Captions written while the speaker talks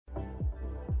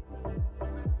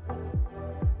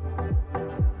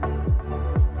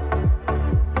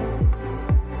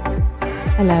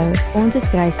Hallo, ons is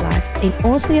Grace Life en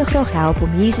ons wil jou graag help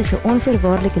om Jesus se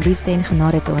onvoorwaardelike liefde en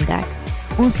genade te ontdek.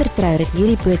 Ons vertrou dat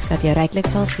hierdie boodskap jou ryklik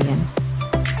sal seën.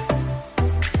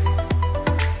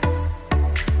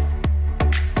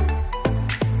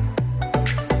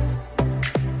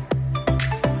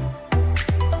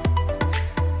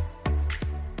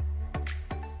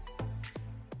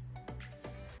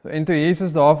 En toe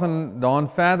Jesus daarin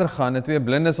verder gaan, het twee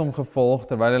blindes hom gevolg,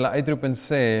 terwyl hulle uitroep en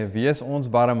sê, wees ons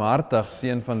barmhartig,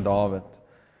 seun van Dawid.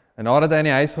 En nadat hy in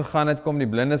die huis gegaan het, kom die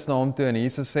blindes na hom toe, en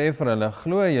Jesus sê vir hulle,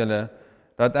 glo julle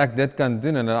dat ek dit kan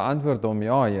doen? En hulle antwoord hom,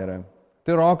 ja, Here.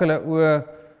 Toe raak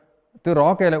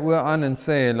hy hulle oë aan en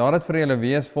sê, laat dit vir julle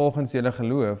wees volgens julle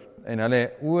geloof. En hulle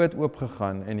oë het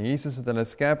oopgegaan, en Jesus het hulle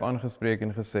skerp aangespreek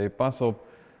en gesê, pas op,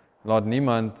 laat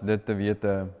niemand dit te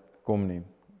wete kom nie.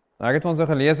 Ek het ons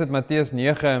gelees uit Matteus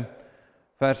 9,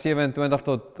 vers 27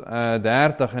 tot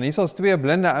 30, en hier is twee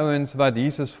blinde ouens wat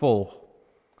Jesus volg.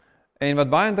 En wat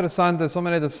baie interessant is,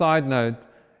 sommer net 'n side note,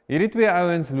 hierdie twee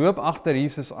ouens loop agter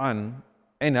Jesus aan,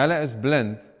 en hulle is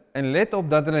blind, en let op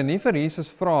dat hulle nie vir Jesus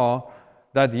vra,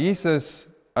 dat Jesus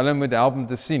hulle moet help om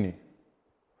te sien nie.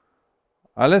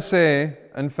 Hulle sê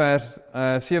in vers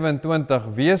 27,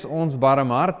 wees ons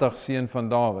barmhartig, seun van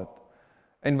Dawid.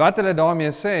 En wat hulle daarmee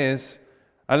sê is,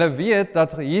 hulle weet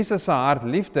dat Jesus se hart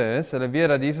liefde is, hulle weet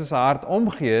dat Jesus se hart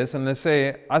omgee is, en hulle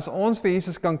sê, as ons vir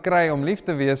Jesus kan kry om lief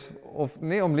te wees, of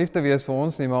nie om lief te wees vir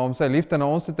ons nie, maar om sy liefde na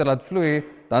ons toe te laat vloei,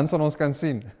 dan sal ons kan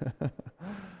sien.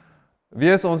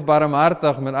 Wees ons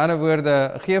barmhartig, met ander woorde,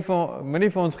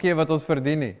 moenie vir ons gee wat ons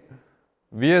verdien nie.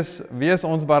 Wees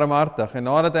ons barmhartig, en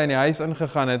nadat hy in die huis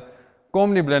ingegaan het,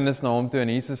 kom die blindes na hom toe,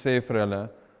 en Jesus sê vir hulle,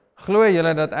 glo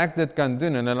julle dat ek dit kan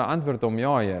doen? En hulle antwoord hom,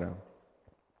 ja, Here.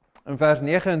 In vers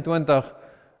 29,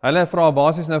 hulle vra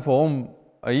basies nou vir hom,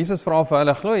 Jesus vra vir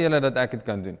hulle, glo julle dat ek dit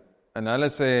kan doen? En hulle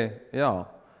sê, ja.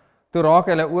 Toe raak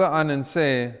hulle oë aan en sê,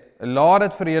 laat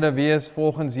dit vir julle wees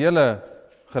volgens julle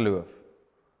geloof.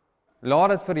 Laat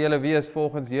dit vir julle wees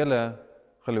volgens julle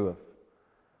geloof.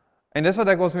 En dis wat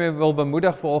ek ons mee wil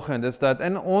bemoedig vanoggend, is dat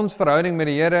in ons verhouding met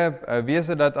die Here, wees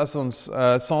dit dat as ons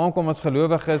saamkom as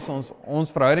gelowiges,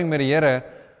 ons verhouding met die Here,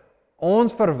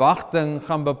 ons verwagting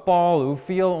gaan bepaal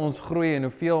hoeveel ons groei en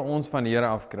hoeveel ons van die Here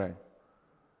afkry.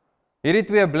 Hierdie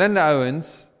twee blinde ouens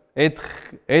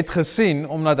het gesien,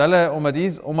 omdat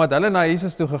hulle na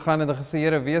Jesus toe gegaan het en gesê,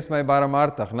 Here, wees my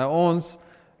barmhartig. Nou ons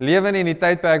lewe nie in die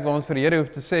tydperk waar ons vir die Here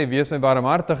hoef te sê, wees my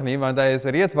barmhartig nie, want hy is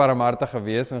reeds barmhartig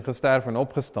gewees en gesterf en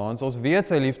opgestaan. So ons weet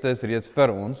sy liefde is reeds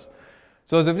vir ons.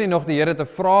 So ons hoef nie nog die Here te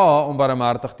vra om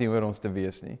barmhartig teenoor ons te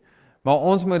wees nie. Maar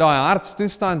ons moet daai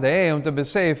hartstoestand hê om te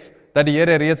besef dat die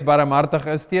Here reeds barmhartig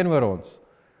is teenoor ons.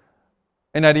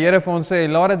 En dat die Here vir ons sê,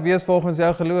 laat dit wees volgens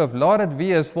jou geloof, laat dit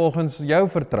wees volgens jou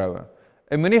vertroue.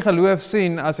 En moenie geloof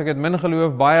sien as ek het min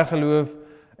geloof, baie geloof,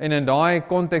 en in daai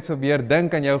konteks probeer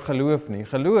dink aan jou geloof nie.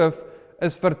 Geloof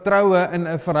is vertroue in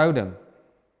 'n verhouding.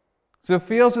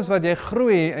 Soveel soos wat jy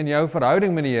groei in jou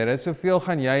verhouding met die Here, soveel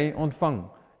gaan jy ontvang.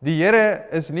 Die Here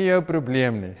is nie jou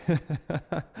probleem nie.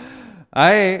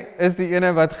 Hy is die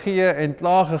ene wat gee en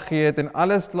klaar gegee het en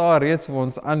alles klaar reeds vir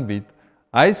ons aanbied.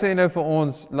 Hy sê nou vir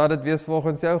ons, laat dit wees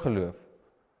volgens jou geloof.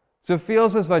 Soveel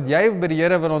soos wat jy by die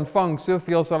Here wil ontvang,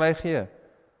 soveel sal hy gee.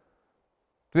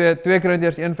 2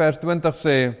 Korintiërs 1 vers 20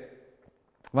 sê,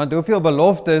 want hoeveel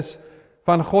beloftes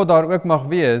van God daar ook mag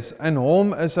wees, in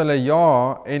hom is hulle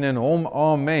ja en in hom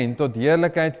amen, tot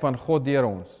heerlikheid van God deur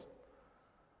ons.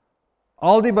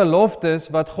 Al die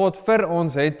beloftes wat God vir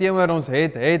ons het, teenoor ons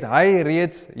het hy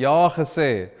reeds ja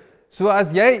gesê. So as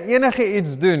jy enige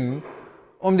iets doen,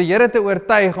 om die Here te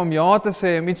oortuig om ja te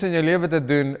sê, om iets in jou lewe te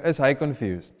doen, is hy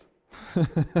confused.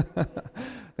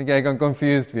 Dink jy kan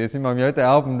confused wees, maar om jou te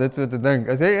help om dit so te dink.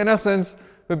 As jy enigstens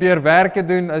probeer werke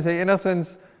doen, as jy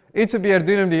enigstens iets probeer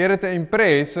doen om die Here te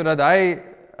impress, sodat hy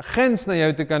guns na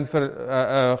jou toe kan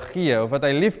gee, of wat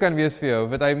hy lief kan wees vir jou,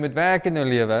 of wat hy moet werk in jou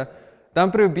lewe, dan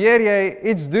probeer jy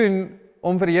iets doen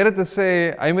om vir die Here te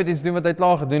sê, hy moet iets doen wat hy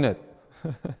klaar gedoen het.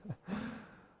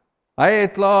 Hy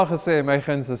het klaar gesê, my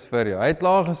guns is vir jou. Hy het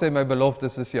klaar gesê, my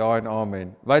beloftes is ja en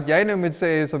amen. Wat jy nou moet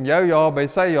sê, is om jou ja by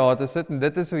sy ja te sit, en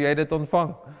dit is hoe jy dit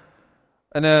ontvang.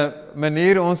 In 'n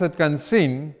manier ons dit kan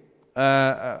sien,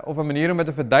 of 'n manier om dit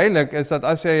te verduidelik, is dat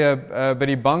as jy by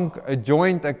die bank 'n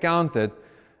joint account het,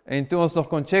 en toe ons nog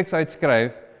kon checks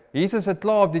uitskryf, Jesus het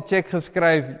klaar op die check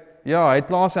geskryf, ja, hy het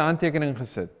klaar sy handtekening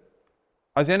gesit.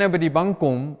 As jy nou by die bank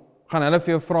kom, gaan hulle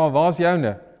vir jou vra, waar is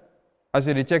joune? As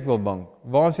jy die check wil bank,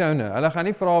 waar is joune? Hulle gaan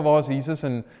nie vra, waar is Jesus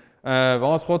en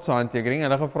waar is God se handtekening?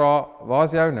 Hulle gaan vra, waar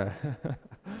is joune?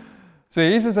 So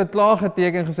Jesus het klaar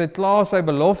geteken, gesê, klaar sy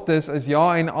beloftes is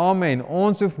ja en amen,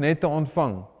 ons hoef net te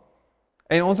ontvang.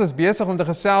 En ons is besig om te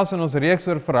gesels in ons reeks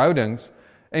oor verhoudings.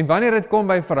 En wanneer dit kom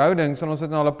by verhoudings, en ons het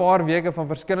nou al 'n paar weke van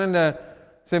verskillende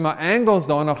angles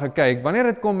daarna gekyk, wanneer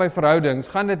dit kom by verhoudings,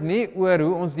 gaan dit nie oor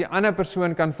hoe ons die ander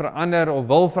persoon kan verander of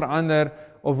wil verander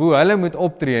of hoe hulle moet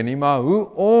optree nie, maar hoe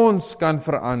ons kan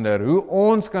verander, hoe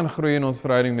ons kan groei in ons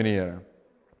verhouding met die Here.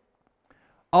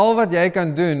 Al wat jy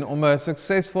kan doen om 'n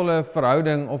suksesvolle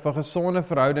verhouding of 'n gesonde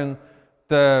verhouding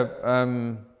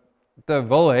te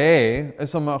wil hê,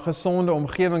 is om 'n gesonde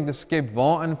omgewing te skep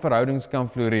waarin verhoudings kan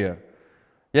floreer.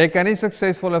 Jy kan nie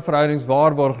suksesvolle verhoudings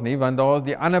waarborg nie, want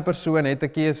die ander persoon het 'n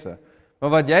keuse. Maar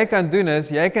wat jy kan doen is,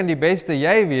 jy kan die beste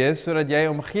jy wees, sodat jy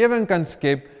 'n omgewing kan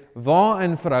skep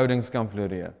waarin verhoudings kan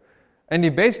floreer. En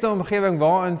die beste omgewing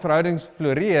waarin verhoudings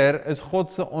floreer, is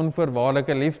God se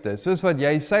onvoorwaardelike liefde. Soos wat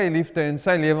jy sy liefde in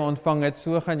sy lewe ontvang het,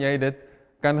 so gaan jy dit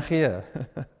kan gee.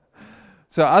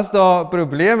 So as daar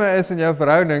probleme is in jou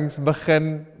verhoudings,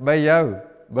 begin by jou.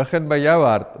 Begin by jou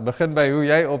hart, begin by hoe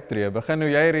jy optree, begin hoe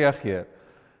jy reageer.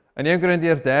 In 1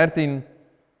 Korintiërs 13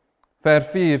 vers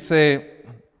 4 sê,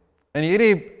 en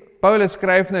hierdie, Paulus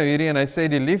skryf nou hierdie en hy sê,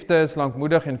 die liefde is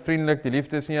lankmoedig en vriendelik, die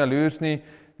liefde is nie jaloers nie,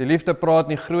 die liefde praat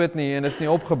nie groot nie en is nie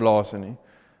opgeblaas nie.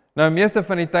 Nou, meeste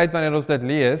van die tyd wanneer ons dit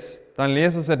lees, dan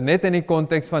lees ons dit net in die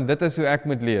konteks van dit is hoe ek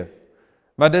moet leef.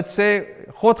 Maar dit sê,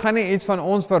 God gaan nie iets van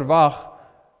ons verwag,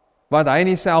 wat hy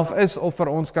nie self is of vir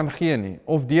ons kan gee nie,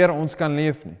 of deur ons kan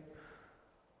leef nie.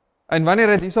 En wanneer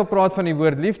dit hierso praat van die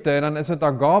woord liefde, dan is dit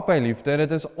agape liefde,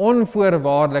 dit is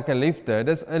onvoorwaardelike liefde,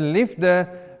 dit is 'n liefde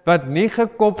wat nie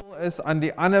gekoppel is aan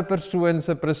die ander persoon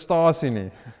se prestasie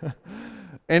nie.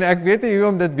 En ek weet nie hoe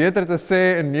om dit beter te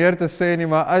sê en meer te sê nie,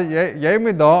 maar jy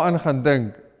moet daaraan gaan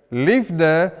dink.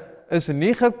 Liefde is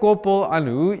nie gekoppel aan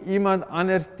hoe iemand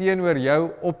anders teenoor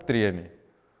jou optree nie.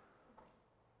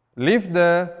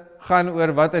 Liefde gaan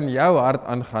oor wat in jou hart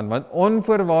aangaan, want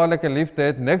onvoorwaardelike liefde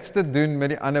het niks te doen met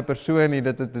die ander persoon nie,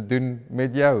 dit het te doen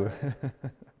met jou.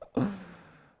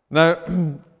 Nou,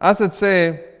 as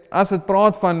dit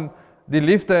praat van die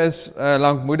liefde is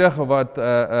lankmoedig of wat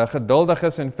geduldig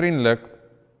is en vriendelik,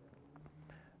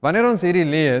 wanneer ons hierdie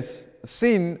lees,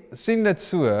 sien dit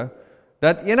so,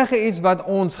 dat enige iets wat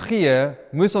ons gee,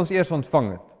 moes ons eers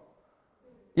ontvang het.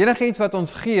 Enige iets wat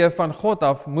ons gee van God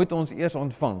af, moet ons eers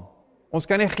ontvang. Ons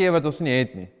kan nie gee wat ons nie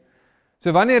het nie.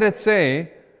 So wanneer dit sê,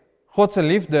 God se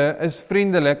liefde is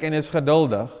vriendelik en is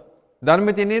geduldig, dan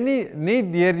moet jy nie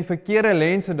deur die verkeerde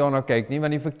lense daarna kyk nie,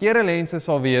 want die verkeerde lense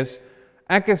sal wees,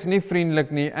 ek is nie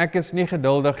vriendelik nie, ek is nie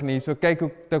geduldig nie, so kyk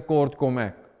hoe tekort kom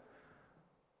ek.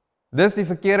 Dis die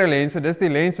verkeerde lense, dis die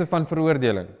lense van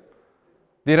veroordeling.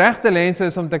 Die regte lense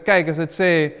is om te kyk, as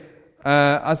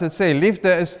dit sê,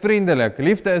 liefde is vriendelik,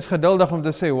 liefde is geduldig om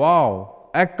te sê, wow,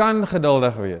 ek kan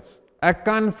geduldig wees. Ek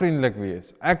kan vriendelik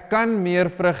wees. Ek kan meer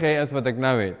vrug hê as wat ek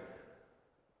nou het.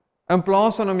 In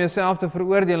plaas van om jouself te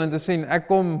veroordeel en te sien, ek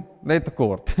kom net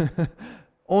tekort.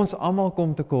 Ons almal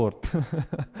kom tekort.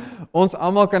 Ons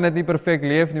almal kan dit nie perfek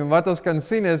leef nie, maar wat ons kan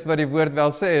sien is, wat die woord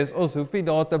wel sê, is ons hoef nie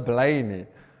daar te bly nie.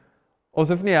 Ons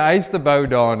hoef nie 'n huis te bou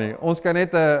daar nie. Ons kan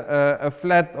net 'n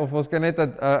flat, of ons kan net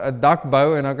 'n dak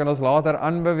bou, en dan kan ons later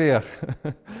aanbeweeg,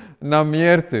 na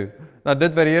meer toe, na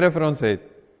dit wat die Here vir ons het.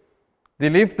 Die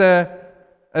liefde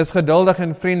is geduldig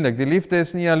en vriendelik. Die liefde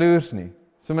is nie jaloers nie.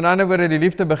 So met ander woorde, die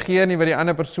liefde begeer nie wat die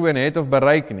ander persoon het of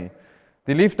bereik nie.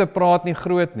 Die liefde praat nie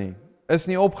groot nie, is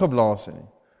nie opgeblaas nie.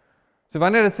 So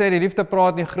wanneer dit sê die liefde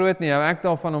praat nie groot nie, hou ek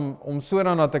daarvan om so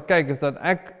daarna te kyk, is dat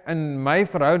ek in my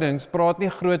verhoudings praat nie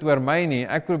groot oor my nie,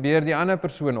 ek probeer die ander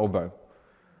persoon opbou.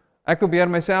 Ek probeer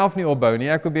myself nie opbou nie,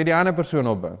 ek probeer die ander persoon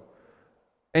opbou.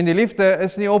 En die liefde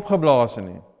is nie opgeblaas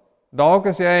nie. Dalk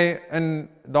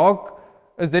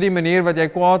is dit die manier wat jy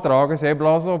kwaad raak, as jy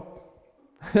blaas op.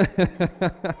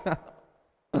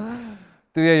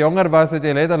 Toe jy jonger was, het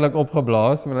jy letterlik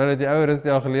opgeblaas, maar nou dat jy ouer is, jy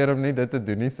al geleer om nie dit te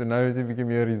doen nie, so nou is jy bietjie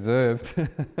meer reserved.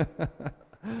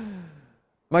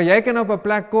 Maar jy kan op 'n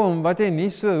plek kom, wat jy nie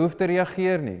so hoef te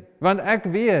reageer nie. Want ek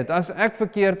weet, as ek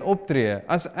verkeerd optree,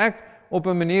 as ek op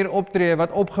 'n manier optree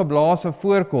wat opgeblaas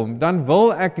voorkom, dan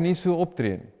wil ek nie so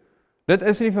optree nie. Dit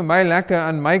is nie vir my lekker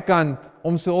aan my kant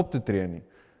om so op te tree nie.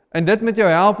 En dit moet jou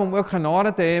help om ook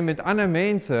genade te hê met ander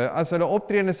mense, as hulle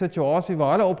optree in 'n situasie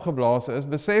waar hulle opgeblaas is,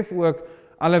 besef ook,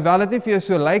 alhoewel dit nie vir jou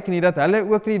so lyk nie, dat hulle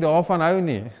ook nie daarvan hou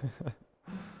nie.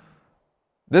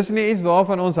 Dis nie iets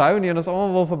waarvan ons hou nie, en ons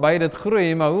almal wil verby dit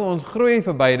groei, maar hoe ons groei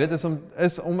verby dit,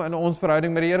 is om in ons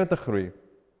verhouding met die Here te groei.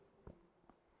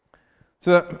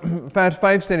 So, vers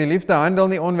 5 sê, die liefde handel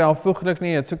nie onwelvoeglik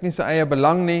nie, het soek nie sy eie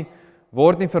belang nie,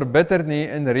 word nie verbitterd nie,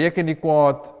 en reken die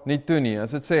kwaad nie toe nie.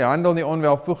 As dit sê, handel nie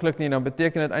onwelvoeglik nie, dan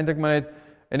beteken dit eintlik maar net,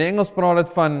 in die Engels praat dit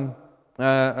van,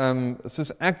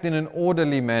 soos act in an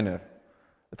orderly manner.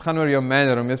 Dit gaan oor jou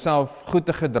manner, om jouself goed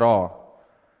te gedra.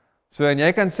 So, en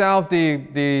jy kan self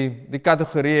die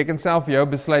kategorie, jy kan self vir jou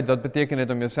besluit, wat beteken dit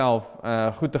om jouself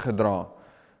goed te gedra.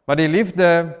 Maar die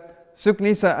liefde soek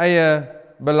nie sy eie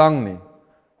belang nie.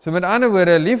 So met ander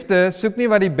woorde, liefde soek nie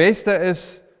wat die beste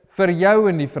is vir jou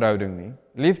in die verhouding nie.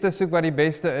 Liefde soek wat die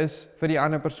beste is vir die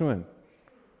ander persoon.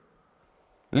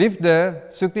 Liefde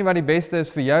soek nie wat die beste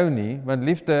is vir jou nie, want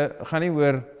liefde gaan nie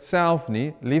oor self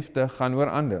nie, liefde gaan oor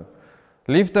ander.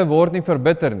 Liefde word nie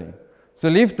verbitter nie. So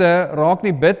liefde raak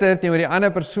nie bitter teenoor die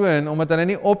ander persoon, omdat hulle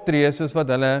nie optree soos wat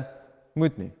hulle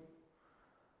moet nie.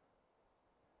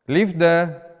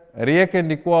 Liefde reken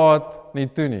die kwaad nie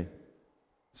toe nie.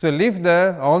 So liefde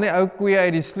haal nie ou koeie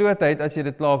uit die sloot uit as jy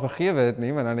dit klaar vergewe het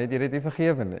nie, want dan het jy dit nie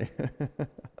vergewe nie.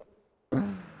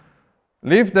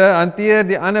 Liefde hanteer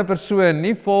die ander persoon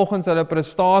nie volgens hulle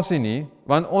prestasie nie,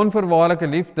 want onvoorwaardelike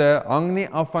liefde hang nie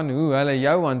af van hoe hulle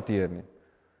jou hanteer nie.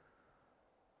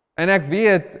 En ek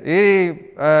weet,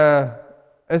 hierdie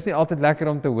is nie altyd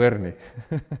lekker om te hoor nie.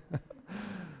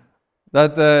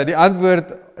 Dat die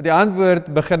antwoord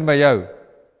begin by jou.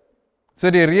 So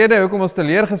die rede hoekom ons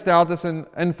teleurgesteld is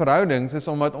in verhoudings, is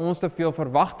omdat ons te veel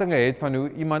verwagtinge het van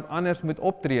hoe iemand anders moet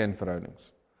optree in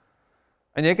verhoudings.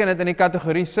 En jy kan dit in die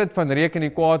kategorie sit van reken die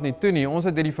kwaad nie toe nie. Ons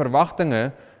het hierdie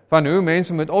verwagtinge van hoe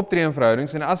mense moet optree in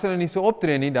verhoudings, en as hulle nie so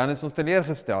optree nie, dan is ons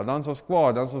teleurgesteld, dan is ons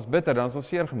kwaad, dan is ons bitter, dan is ons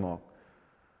seer gemaak.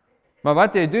 Maar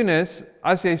wat jy doen is,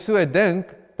 as jy so dink,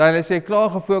 dan is jy klaar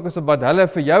gefokus op wat hulle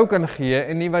vir jou kan gee,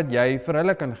 en nie wat jy vir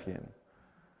hulle kan gee.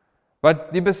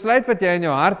 Wat die besluit wat jy in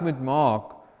jou hart moet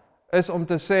maak, is om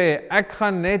te sê, ek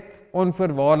gaan net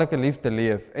onvoorwaardelike liefde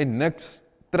leef, en niks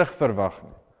terugverwag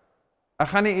nie. Ek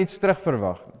gaan nie iets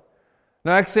terugverwag nie.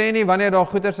 Nou ek sê nie, wanneer daar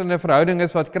goeders in 'n verhouding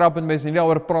is wat krap en mense nie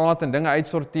daaroor praat en dinge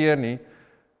uitsorteer nie,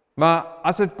 maar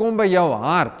as dit kom by jou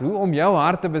hart, hoe om jou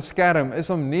hart te beskerm, is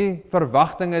om nie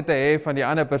verwagtinge te hê van die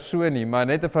ander persoon nie, maar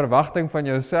net 'n verwagting van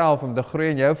jouself om te groei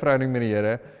in jou verhouding met die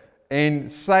Here en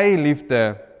sy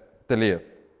liefde te leef.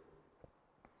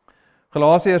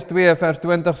 Galasiërs 2 vers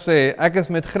 20 sê, ek is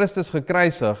met Christus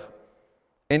gekruisig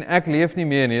en ek leef nie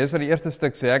meer nie. Dis wat die eerste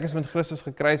stuk sê, ek is met Christus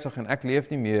gekruisig en ek leef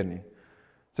nie meer nie.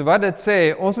 So wat dit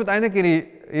sê, ons moet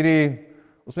eintlik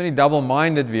ons moet nie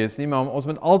double-minded wees nie, maar ons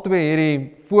moet albei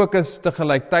hierdie fokus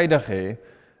tegelijkertijd hê,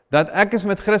 dat ek is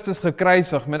met Christus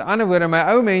gekruisig, met ander woorde, my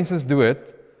ou mens is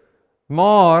dood,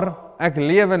 maar ek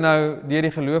lewe nou deur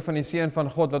die geloof van die Seun van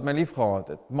God wat my lief gehad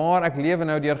het, maar ek lewe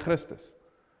nou deur Christus.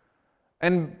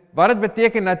 En wat dit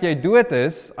beteken dat jy dood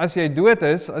is,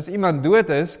 as iemand dood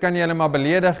is, kan jy hulle maar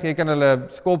beledig, jy kan hulle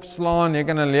skop slaan, jy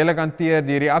kan hulle lelik hanteer,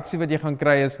 die reaksie wat jy gaan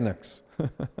kry is niks.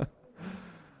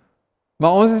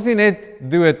 Maar ons is nie net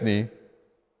dood nie,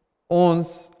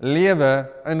 ons lewe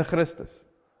in Christus.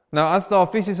 Nou as daar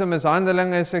fisiese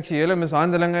mishandelinge, seksuele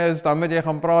mishandelinge is, dan moet jy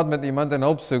gaan praat met iemand en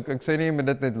hulp soek. Ek sê nie, jy moet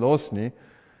dit net los nie.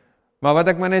 Maar wat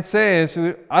ek maar net sê is,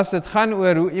 as dit gaan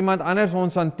oor hoe iemand anders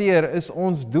ons hanteer, is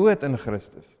ons dood in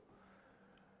Christus.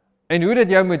 En hoe dit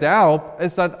jou moet help,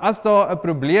 is dat as daar 'n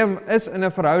probleem is in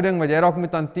 'n verhouding wat jy dalk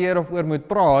moet hanteer of oor moet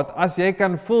praat, as jy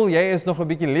kan voel, jy is nog 'n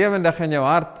bietjie lewendig in jou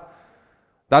hart,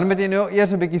 dan moet jy nou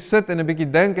eers 'n bietjie sit en 'n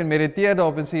bietjie dink en mediteer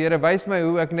daarop en sê, Here, wys my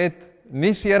hoe ek net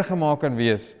nie seer gemaak kan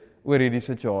wees oor hierdie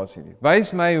situasie nie.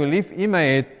 Wys my hoe lief U my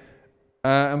het,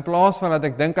 in plaas van dat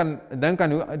ek dink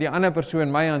aan hoe die ander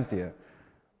persoon my hanteer.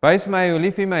 Wys my hoe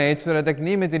lief U my het, sodat ek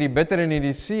nie met hierdie bitter en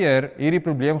hierdie seer hierdie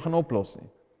probleem gaan oplos nie.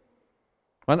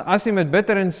 Want as jy met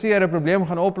bitter en seer 'n probleem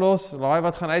gaan oplos, laai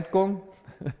wat gaan uitkom?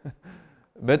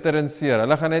 Bitter en seer.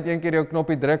 Hulle gaan net een keer jou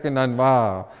knoppie druk en dan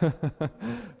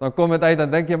dan kom dit uit, dan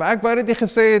dink jy, maar ek wou dit nie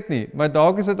gesê het nie. Maar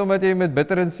dalk is dit omdat jy met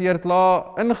bitter en seer klaar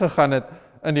ingegaan het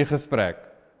in die gesprek.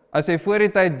 As jy voor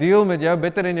die tyd deel met jou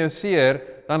bitter en jou seer,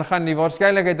 dan gaan die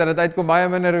waarskynlikheid dat dit uitkom baie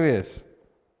minder wees.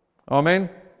 Amen.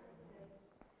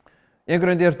 1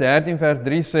 Korintiërs 13 vers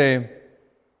 3 sê,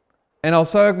 en al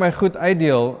sou ek my goed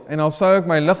uitdeel, en al sou ek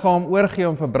my liggaam oorgee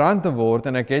om verbrand te word,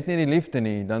 en ek het nie die liefde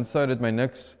nie, dan sou dit my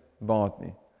niks baat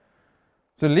nie.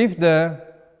 So liefde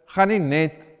gaan nie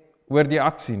net oor die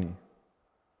aksie nie.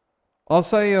 Al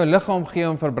sou jy jou liggaam gee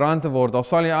om verbrand te word, al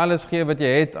sal jy alles gee wat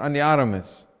jy het aan die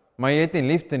armes, maar jy het nie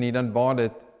liefde nie, dan baat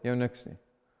dit jou niks nie.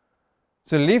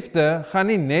 So liefde gaan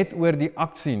nie net oor die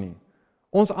aksie nie.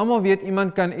 Ons almal weet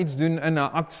iemand kan iets doen in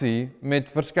 'n aksie met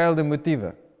verskeidelde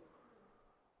motiewe.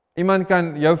 Iemand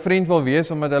kan jou vriend wil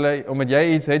wees omdat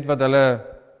jy iets het wat hulle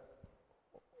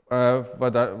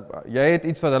jy het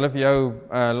iets wat hulle vir jou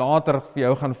later vir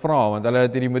jou gaan vra, want hulle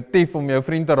het hierdie motief om jou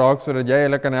vriend te raak sodat jy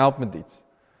hulle kan help met iets.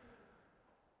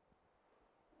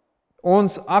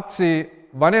 Ons aksie,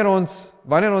 wanneer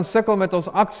ons sukkel met ons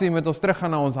aksie, met ons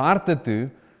teruggaan na ons harte toe,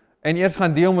 en eers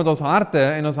gaan deel met ons harte,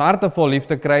 en ons harte vol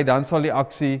liefde kry, dan sal die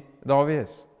aksie daar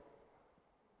wees.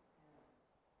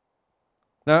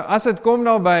 Nou, as dit kom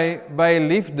nou by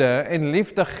liefde, en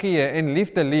liefde gee, en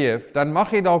liefde leef, dan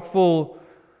mag jy dalk voel,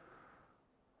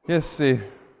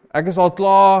 ek is al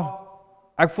klaar,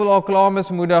 ek voel al klaar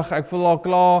mismoedig, ek voel al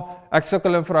klaar, ek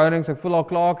sukkel in verhoudings, ek voel al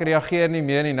klaar, ek reageer nie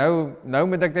meer nie, nou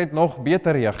moet ek net nog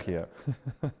beter reageer.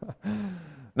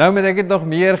 Nou moet ek net nog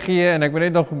meer gee, en ek moet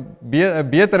net nog 'n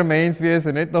beter mens wees,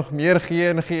 en net nog meer gee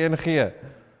en gee en gee.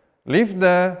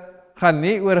 Liefde gaan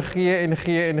nie oor gee en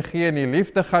gee en gee nie,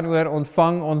 liefde gaan oor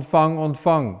ontvang, ontvang,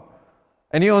 ontvang.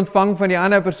 En nie ontvang van die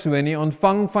ander persoon nie,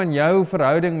 ontvang van jou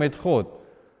verhouding met God.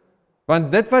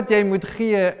 Want dit wat jy moet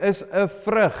gee is 'n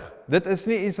vrug. Dit is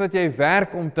nie iets wat jy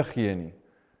werk om te gee nie.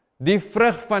 Die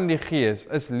vrug van die Gees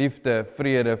is liefde,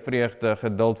 vrede, vreugde,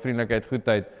 geduld, vriendelikheid,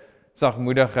 goedheid,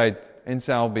 sagmoedigheid en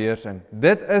selfbeheersing.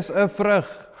 Dit is 'n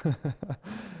vrug.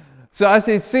 So as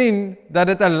jy sien dat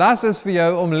dit 'n las is vir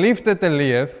jou om liefde te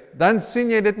leef, dan sien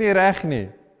jy dit nie reg nie.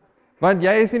 Want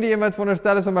jy is nie die een wat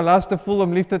veronderstel is om 'n las te voel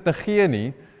om liefde te gee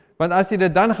nie, want as jy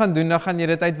dit dan gaan doen, dan gaan jy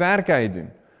dit uit werke uit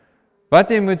doen. Wat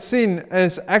jy moet sien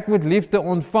is, ek moet liefde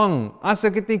ontvang. As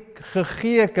ek dit nie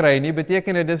gegee kry nie,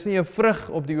 beteken dit dis nie 'n vrug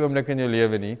op die oomblik in jou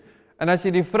lewe nie. En as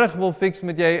jy die vrug wil fix,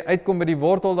 moet jy uitkom by die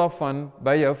wortel daarvan,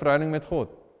 by jou verhouding met God.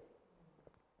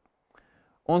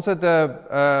 Ons het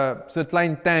 'n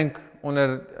klein tank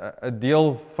onder 'n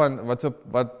deel van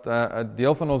een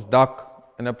deel van ons dak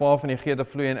en 'n paar van die geete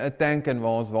vloei in 'n tank in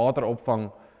waar ons water opvang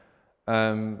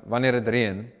wanneer dit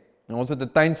reën. En ons het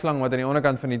 'n tuinslang wat aan die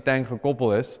onderkant van die tank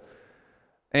gekoppel is.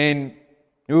 En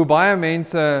hoe baie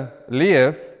mense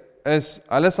leef is,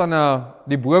 hulle sal na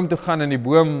die boom toe gaan en die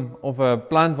boom of 'n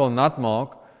plant wil nat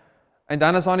maak, en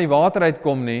dan as daar nie water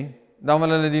uitkom nie, dan wil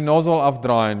hulle die nozzle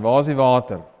afdraai en waar is die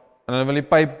water? En hulle wil die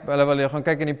pyp, hulle wil gaan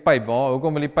kyk in die pyp,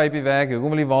 hoekom wil die pyp nie werk nie,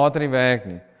 hoekom wil die water nie werk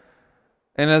nie?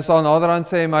 En hulle sal naderhand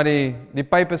sê, maar die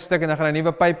pyp is stuk en dan gaan 'n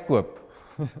nuwe pyp koop.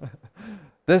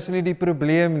 Dis nie die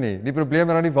probleem nie. Die probleem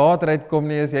wanneer die water uitkom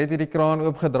nie, is jy het nie die kraan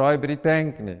oopgedraai by die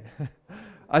tank nie.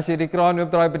 As jy die kraan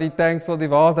oopdraai by die tank, sal die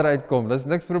water uitkom. Dis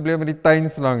niks probleem met die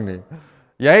tuinslang nie.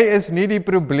 Jy is nie die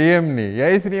probleem nie.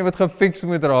 Jy is nie een wat gefiks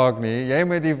moet raak nie. Jy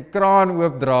moet die kraan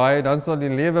oopdraai, dan sal die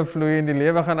lewe vloei en die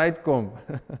lewe gaan uitkom.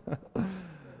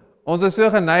 Ons is so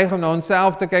geneig om na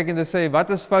onsself te kyk en te sê, wat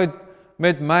is fout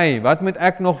met my? Wat moet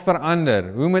ek nog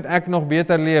verander? Hoe moet ek nog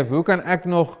beter leef? Hoe kan ek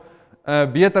nog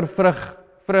beter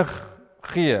vrug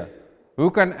gee?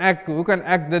 Hoe kan ek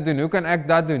dit doen? Hoe kan ek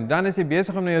dat doen? Dan is jy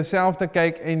besig om na jouself te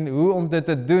kyk en hoe om dit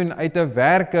te doen uit 'n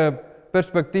werke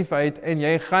perspektief uit, en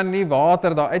jy gaan nie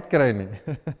water daar uitkry nie.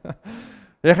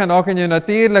 Jy gaan dalk in jou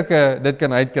natuurlike dit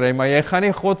kan uitkry, maar jy gaan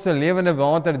nie God se lewende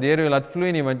water deur jou laat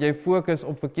vloei nie, want jy fokus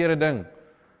op verkeerde ding.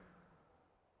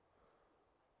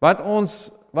 Wat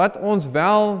ons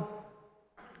wel,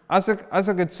 as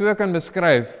ek dit so kan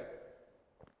beskryf,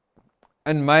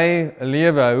 in my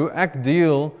lewe, hoe ek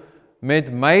deel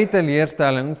met my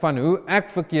teleurstelling van hoe ek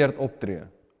verkeerd optree.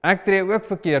 Ek tree ook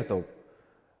verkeerd op.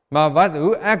 Maar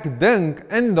hoe ek dink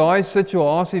in daai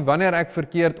situasie wanneer ek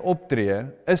verkeerd optree,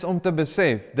 is om te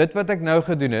besef, dit wat ek nou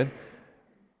gedoen het,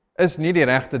 is nie die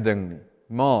regte ding nie.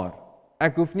 Maar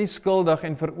ek hoef nie skuldig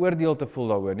en veroordeel te voel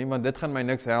daaroor nie, want dit gaan my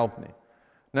niks help nie.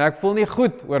 Nou ek voel nie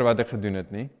goed oor wat ek gedoen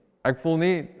het nie. Ek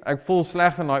voel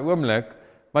sleg in daai oomblik,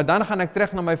 maar dan gaan ek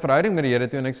terug na my verhouding met die Here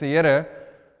toe en ek sê, Here,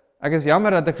 ek is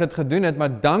jammer dat ek dit gedoen het,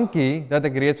 maar dankie dat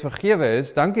ek reeds vergewe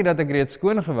is, dankie dat ek reeds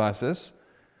skoon gewas is.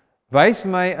 Wys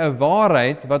my 'n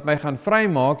waarheid wat my gaan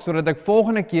vrymaak, sodat ek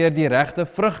volgende keer die regte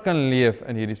vrug kan leef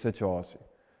in hierdie situasie.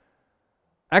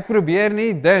 Ek probeer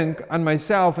nie dink aan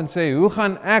myself en sê, hoe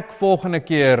gaan ek volgende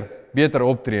keer beter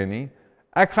optree nie?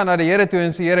 Ek gaan na die Here toe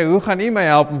en sê, Here, hoe gaan U my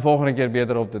help om volgende keer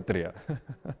beter op te tree?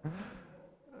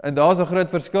 En daar's 'n groot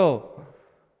verskil.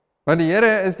 Want die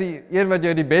Here is die een wat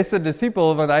jou die beste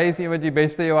disipel, want hy is die een wat die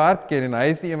beste jou hart ken, en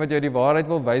hy is die een wat jou die waarheid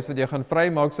wil wys, wat jy gaan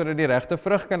vrymaak, sodat die regte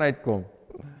vrug kan uitkom.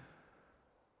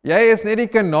 Jy is net die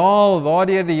kanaal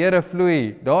waardeur die Here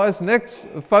vloei. Daar is niks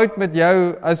fout met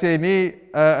jou as jy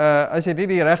nie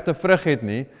die regte vrug het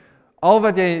nie. Al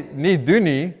wat jy nie doen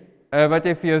nie, wat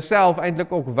jy vir jouself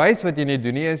eintlik ook wys wat jy nie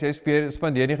doen nie, is jy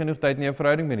spandeer nie genoeg tyd in jou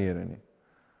verhouding met die Here nie.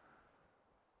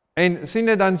 En sien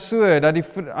dit dan so, dat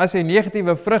as jy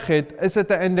negatiewe vrug het, is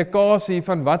dit 'n indikasie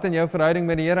van wat in jou verhouding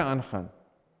met die Here aangaan.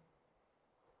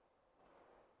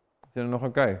 Is jy nog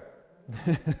oké?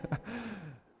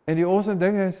 En die awesome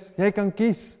ding is, jy kan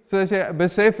kies. So as jy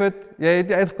besef het, jy het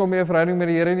nie uitgekom by jou verhouding met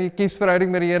die Here nie, kies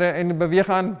verhouding met die Here en beweeg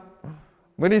aan.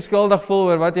 Moenie skuldig voel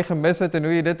oor wat jy gemis het en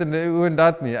hoe jy dit en hoe en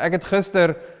dat nie. Ek het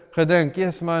gister gedink,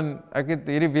 yes man, ek het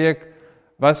hierdie week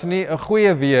was nie 'n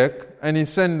goeie week in die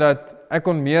sin dat ek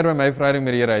kon meer by my verhouding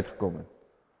met die Here uitgekom het.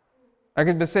 Ek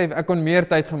het besef, ek kon meer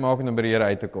tyd gemaak om by die Here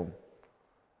uit te kom.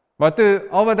 Maar toe,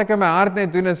 al wat ek in my hart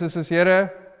net doen is soos Here,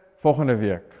 volgende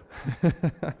week.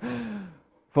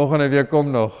 Volgende week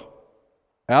kom nog.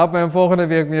 Help my om volgende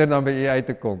week meer dan by U uit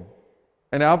te kom.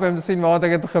 En help my om te sien waar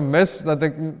ek het gemis,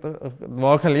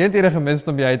 waar geleenthede gemis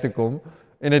om by uit te kom,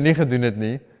 en dit nie gedoen het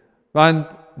nie. Want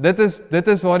dit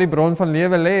is waar die bron van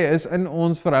lewe lê, is in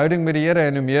ons verhouding met die Here,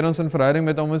 en hoe meer ons in verhouding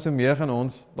met hom is, hoe meer gaan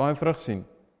ons daai vrug sien.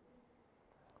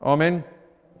 Amen.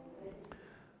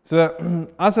 So,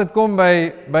 as dit kom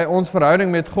by ons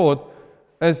verhouding met God,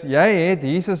 is jy het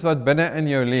Jesus wat binne in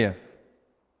jou leef.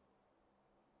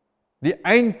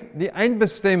 Die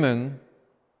eindbestemming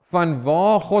van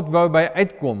waar God wou by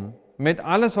uitkom, met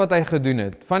alles wat hy gedoen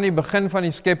het, van die begin van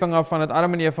die skepping af, van dat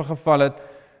Adam en Eva geval het,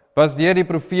 was deur die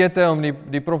profete om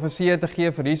die profeseë te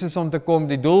gee vir Jesus om te kom,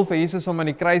 die doel vir Jesus om aan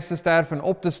die kruis te sterf en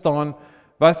op te staan,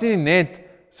 was nie net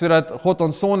sodat God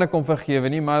ons sonde kon vergewe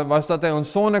nie, maar was dat hy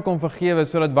ons sonde kon vergewe,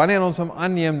 sodat wanneer ons hom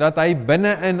aanneem, dat hy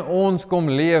binne in ons kom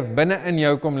leef, binne in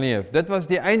jou kom leef. Dit was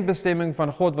die eindbestemming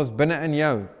van God, was binne in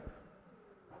jou.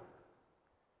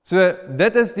 So,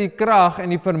 dit is die krag en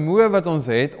die vermoë wat ons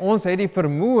het die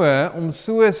vermoë om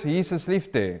soos Jesus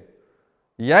lief te hê.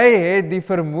 Jy het die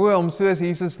vermoë om soos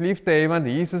Jesus lief te hê, want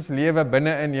Jesus lewe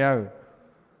binne in jou.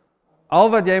 Al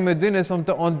wat jy moet doen is om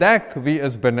te ontdek wie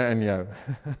is binne in jou.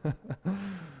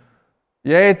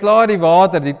 Jy het klaar die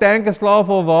water, die tank is klaar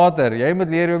vol water, jy moet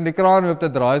leer om die kraan oop te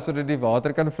draai, sodat die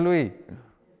water kan vloei.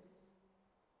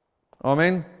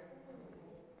 Amen.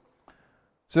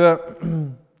 So,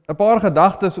 'n paar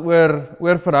gedagtes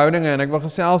oor verhoudinge, en ek wil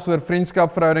gesels oor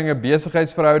vriendskapverhoudinge,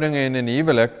 besigheidsverhoudinge en 'n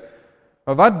huwelik.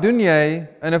 Maar wat doen jy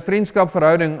in 'n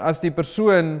vriendskapverhouding as die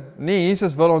persoon nie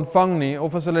Jesus wil ontvang nie,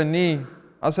 of as hulle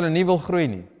nie wil groei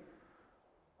nie?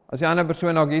 As die ander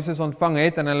persoon ook Jesus ontvang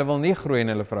het en hulle wil nie groei in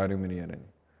hulle verhouding met die Here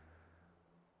nie.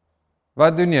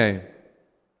 Wat doen jy?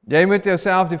 Jy moet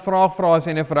jouself die vraag vra as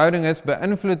jy in 'n verhouding is,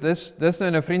 beïnvloed is, dis nou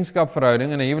in 'n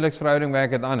vriendskapverhouding, in 'n huweliksverhouding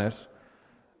werk dit anders.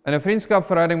 In 'n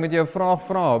vriendskapverhouding moet jy jou vraag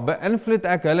vra, beïnvloed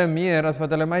ek hulle meer as wat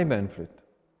hulle my beïnvloed?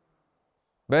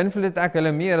 Beïnvloed ek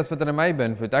hulle meer as wat hulle my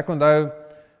beïnvloed? Ek onthou,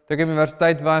 toe ek in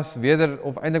universiteit was,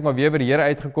 eintlik maar weer by die Here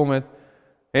uitgekom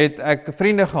het ek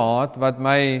vriende gehad wat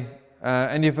my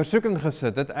in die versoeking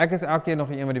gesit het. Ek is elke keer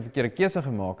nog een wat die verkeerde keuse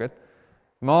gemaak het,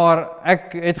 maar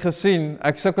ek het gesien,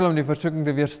 ek sukkel om die versoeking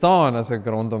te weerstaan as ek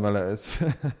rondom hulle is.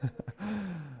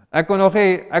 Ek kon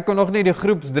nog nie die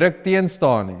groepsdruk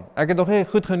teenstaan nie. Ek het nog nie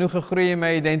goed genoeg gegroei in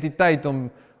my identiteit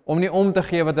om nie om te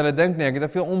gee wat hulle dink nie. Ek het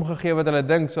te veel omgegee wat hulle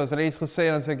dink, soos hulle iets gesê,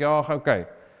 en dan sê ek, ja, okay.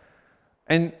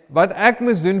 En wat ek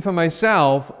moes doen vir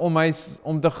myself,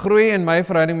 om te groei in my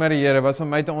verhouding met die Here, was om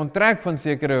my te onttrek van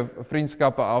sekere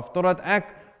vriendskappe af, totdat ek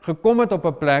gekom het op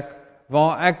 'n plek,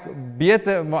 waar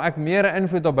ek meer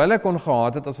invloed op hulle kon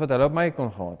gehad het, as wat hulle op my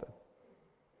kon gehad het.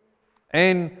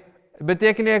 En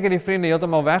beteken nie ek het die vriende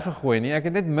heeltemal weggegooi nie, ek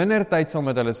het net minder tyd saam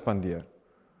met hulle spandeer.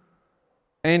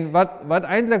 En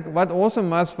wat awesome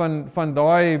was van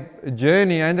daai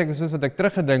journey, eintlik soos wat ek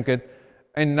teruggedink het,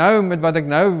 en nou met wat ek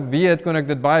nou weet, kon ek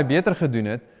dit baie beter gedoen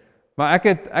het, maar ek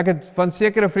het van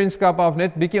sekere vriendskappe af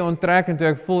net bietjie onttrek, en toe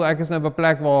ek voel ek is nou op 'n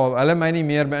plek waar hulle my nie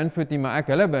meer beïnvloed nie, maar ek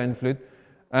hulle beïnvloed,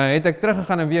 het ek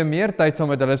teruggegaan en weer meer tyd saam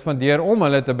met hulle spandeer om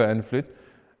hulle te beïnvloed.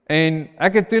 En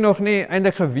ek het toe nog nie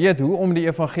eintlik geweet hoe om die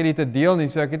evangelie te deel nie,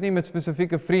 so ek het nie met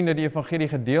spesifieke vriende die evangelie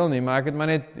gedeel nie, maar ek het maar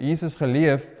net Jesus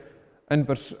geleef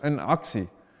in aksie.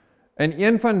 En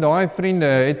een van daai vriende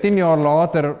het 10 jaar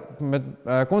later met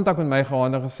kontak met my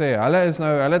gehad en gesê, hulle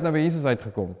het nou by Jesus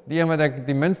uitgekom. Die een wat ek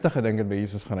die minste gedink het by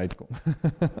Jesus gaan uitkom.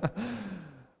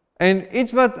 En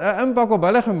iets wat 'n impak op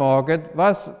hulle gemaak het,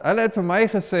 was, hulle het vir my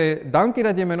gesê, dankie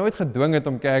dat jy my nooit gedwing het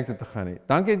om kerk toe te gaan nie.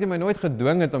 Dankie dat jy my nooit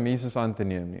gedwing het om Jesus aan te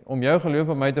neem nie, om jou geloof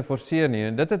op my te forceer nie.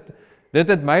 En dit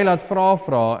het my laat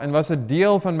vra en was 'n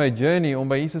deel van my journey om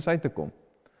by Jesus uit te kom.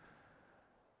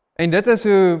 En dit is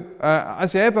hoe,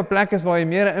 as jy op 'n plek is waar jy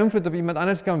meer invloed op iemand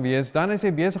anders kan wees, dan is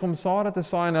jy besig om sade te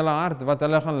saai in hulle hart, wat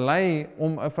hulle gaan lei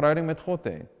om 'n verhouding met God te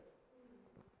hê.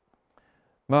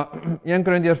 Maar 1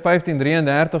 Korintiërs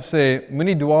 15:33 sê,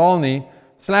 moenie dwaal nie,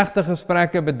 slegte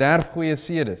gesprekke bederf goeie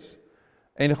sedes.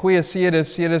 En goeie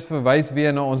sedes verwys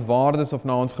weer na ons waardes of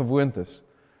na ons gewoontes.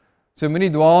 So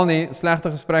moenie dwaal nie,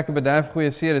 slegte gesprekke bederf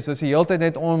goeie sedes. So as jy heeltyd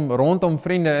net rondom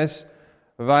vriende is,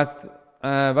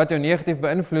 wat jou negatief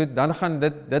beïnvloed, dan gaan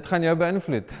dit gaan jou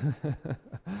beïnvloed.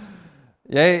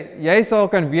 jy sal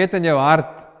kan weet in jou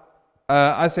hart,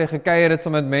 as jy gekuier het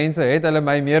saam met mense, het hulle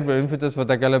my meer beïnvloed as wat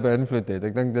ek hulle beïnvloed het.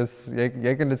 Ek dink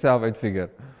jy kan dit self uitfigure.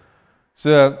 So,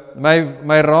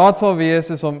 my raad sal wees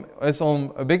is om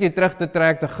 'n bietjie terug te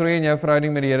trek, te groei in jou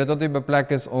verhouding met die Here, tot jy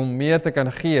beplek is om meer te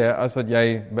kan gee as wat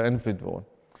jy beïnvloed word.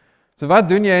 So wat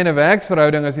doen jy in 'n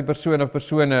werksverhouding as die persoon of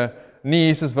persone nie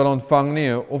Jesus wil ontvang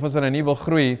nie, of as hulle nie wil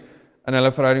groei in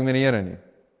hulle verhouding met die Here nie?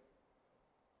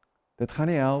 Dit gaan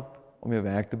nie help om jou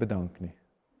werk te bedank nie.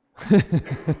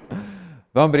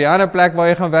 Want by die ander plek waar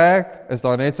jy gaan werk, is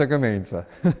daar net sulke mense.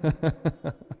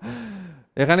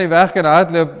 Jy gaan nie weg kan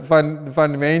hardloop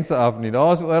van mense af nie.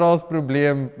 Daar is oral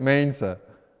probleem mense.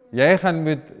 Jy gaan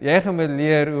moet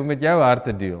leer hoe met jou hart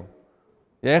te deel.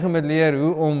 Jy gaan moet leer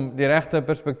hoe om die regte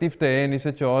perspektief te hê in die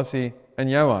situasie in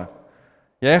jou hart.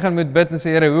 Jy gaan moet bid en sê,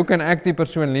 Here, hoe kan ek die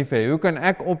persoon lief hê? Hoe kan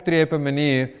ek optree op 'n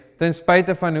manier ten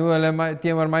spyte van hoe hulle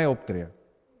teenoor my optree?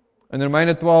 In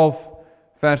Romeine 12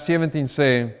 vers 17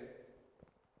 sê,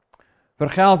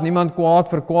 vergeld niemand kwaad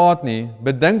vir kwaad nie,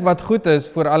 bedink wat goed is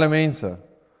vir alle mense.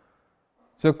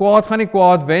 So kwaad gaan nie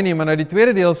kwaad wen nie, maar nou die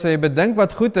tweede deel sê, bedink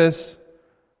wat goed is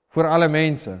vir alle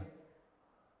mense.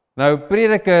 Nou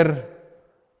Prediker,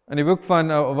 in die boek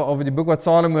of die boek wat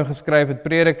Salomo geskryf het,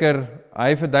 Prediker,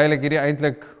 hy verduidelik hierdie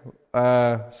eintlik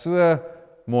so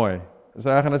mooi. So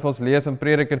ek gaan dit vir ons lees in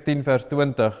Prediker 10 vers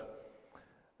 20.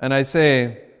 En hy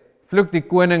sê, vloek die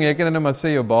koning, jy kan dit nou maar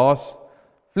sê jou baas,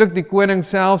 vloek die koning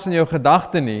selfs in jou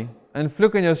gedagte nie, en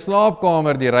vloek in jou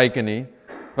slaapkamer die ryke nie,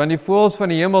 want die voëls van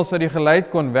die hemel sal die geluid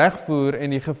kon wegvoer en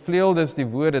die gevleeldes die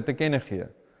woorde te kenne gee.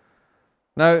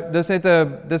 Nou, dis net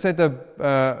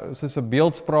 'n soos 'n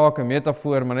beeldspraak, 'n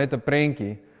metafoor, maar net 'n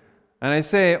prentjie. En hy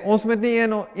sê, ons moet nie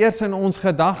eers in ons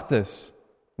gedagtes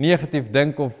negatief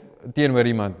dink of teenoor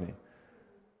iemand nie.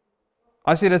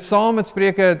 As jy dit saam met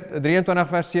Spreuke 23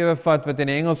 vers 7 vat, wat in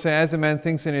die Engels sê, as a man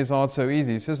thinks in his heart so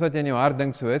easy, soos wat jy in jou hart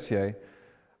dink, so is jy.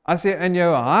 As jy in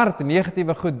jou hart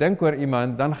negatiewe goed dink oor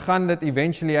iemand, dan gaan dit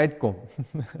eventually uitkom.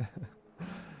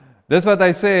 Dis wat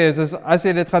hy sê, is as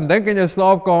jy dit gaan dink in jou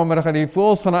slaapkamer, gaan die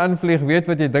voëls gaan invlieg, weet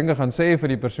wat jy dinge gaan sê vir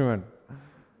die persoon.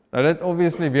 Nou dit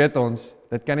obviously weet ons,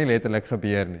 dit kan nie letterlik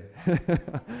gebeur nie.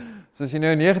 So as jy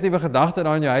nou 'n negatiewe gedagte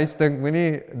daar in jou huis dink,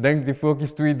 moenie dink die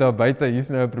voeltjies tweet daar buite, hier's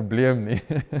nou 'n probleem nie.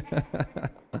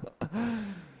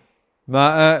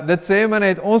 Maar dit sê maar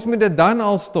net, ons moet dit dan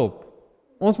al stop.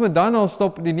 Ons moet dan al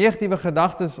stop, die negatiewe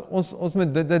gedagtes, ons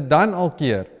moet dit dan al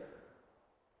keer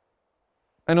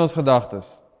in ons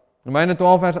gedagtes. Romeine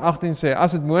 12 vers 18 sê,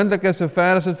 as dit moontlik is, so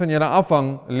ver as dit van julle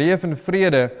afhang, leef in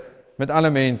vrede met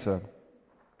alle mense.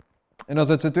 En ons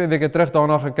het so 2 weke terug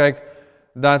daarna gekyk,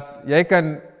 dat jy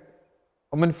kan,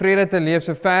 om in vrede te leef,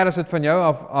 so ver as dit van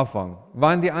jou afhang,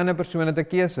 want die ander persoon het 'n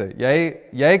keuse.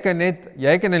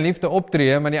 Jy kan in liefde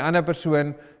optree, maar die ander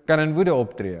persoon kan in woede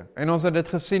optree. En ons het dit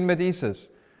gesien met Jesus.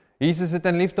 Jesus het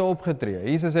in liefde opgetree.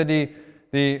 Jesus het die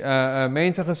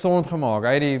mense gesond gemaak.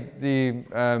 Hy het die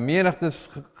menigtes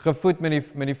gevoed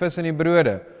met die vis en die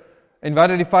brode. En wat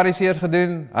het die Fariseërs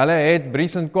gedoen? Hulle het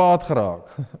briesend kwaad geraak.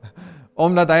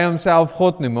 Omdat hy homself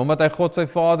God noem, omdat hy God sy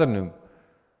Vader noem.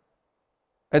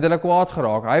 Het hulle kwaad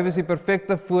geraak. Hy was die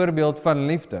perfekte voorbeeld van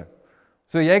liefde.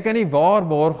 So jy kan nie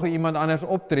waarborg hoe iemand anders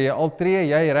optree, al tree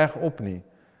jy reg op nie.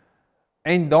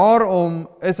 En daarom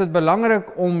is dit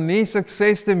belangrik om nie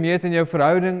sukses te meet in jou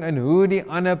verhouding en hoe die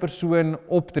ander persoon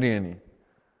optree nie.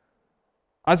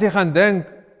 As jy gaan dink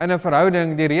in 'n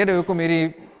verhouding, die rede hoekom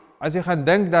as jy gaan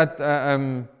dink dat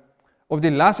of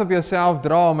die las op jouself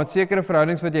dra, met sekere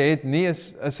verhoudings wat jy het, nie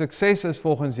 'n sukses is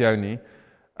volgens jou nie,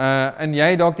 en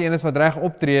jy dalk die een is wat reg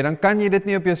optree, dan kan jy dit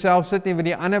nie op jouself sit nie, want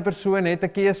die ander persoon het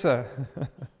 'n keuse.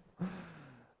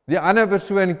 Die ander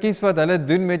persoon kies wat hulle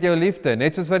doen met jou liefde,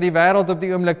 net soos wat die wêreld op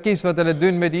die oomblik kies wat hulle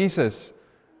doen met Jesus.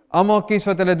 Almal kies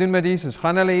wat hulle doen met Jesus.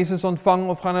 Gaan hulle Jesus ontvang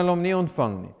of gaan hulle hom nie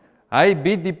ontvang nie? Hy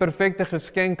bied die perfekte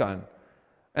geskenk aan.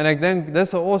 En ek dink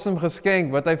dis 'n awesome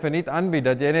geskenk wat hy verniet aanbied,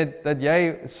 dat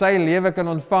jy sy lewe kan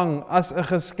ontvang as 'n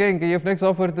geskenk en jy hoef niks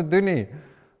daarvoor te doen nie.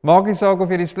 Maak nie saak of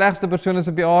jy die slegste persoon is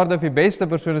op die aarde of die beste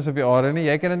persoon is op die aarde nie,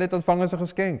 jy kan dit net ontvang as 'n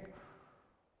geskenk.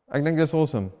 Ek dink dis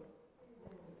awesome.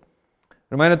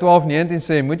 Romeine 12:19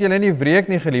 sê, moet julle nie wreek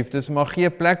nie, geliefdes, maar gee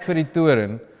plek vir die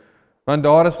toorn, want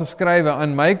daar is geskrywe,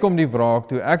 aan my kom die wraak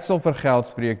toe, ek sal vergeld,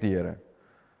 spreek die Here.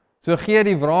 So gee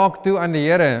die wraak toe aan die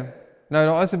Here. Nou,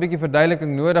 daar is 'n bietjie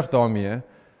verduideliking nodig daarmee,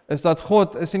 is dat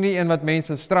God is nie een wat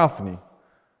mense straf nie.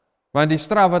 Want die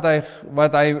straf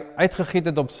wat hy uitgegiet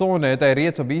het op sonde, het hy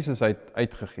reeds op Jesus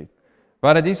uitgegiet.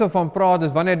 Wat dit hierso van praat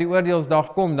is, wanneer die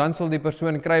oordeelsdag kom, dan sal die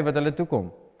persoon kry wat hulle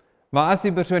toekom. Maar as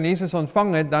die persoon Jesus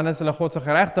ontvang het, dan is hulle God se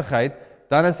geregtigheid,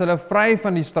 dan is hulle vry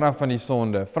van die straf van die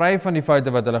sonde, vry van die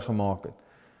foute wat hulle gemaak het.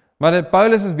 Maar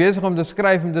Paulus is besig om te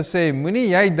skryf om te sê, moenie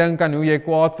jy dink aan hoe jy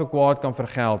kwaad vir kwaad kan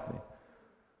vergeld nie.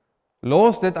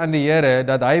 Los dit aan die Here,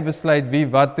 dat hy besluit wie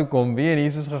wat toekom, wie in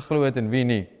Jesus geglo het en wie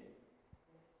nie.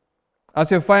 As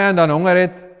jou vyand dan honger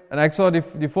het, en ek sal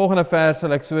die volgende vers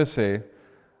sal ek so sê,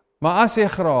 maar as jy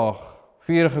graag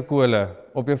vuurige kole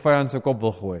op jou vyand se kop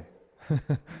wil gooi,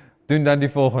 doen dan die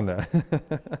volgende.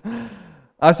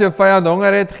 As jou vyand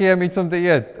honger het, gee hom iets om te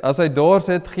eet. As hy dors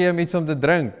het, gee hom iets om te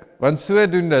drink. Want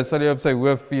sodoende sal jy op sy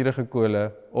hoof vuurige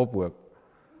kole ophoop.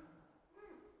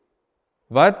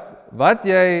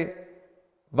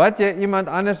 Wat jy iemand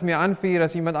anders mee aanvuur,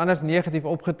 as iemand anders negatief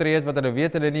opgetree het, wat hulle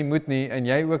weet hulle nie moet nie, en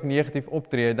jy ook negatief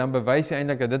optree, dan bewys jy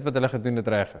eintlik dat dit wat hulle gedoen het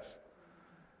reg is.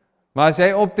 Maar as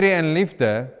jy optree in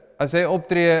liefde, as jy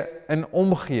optree in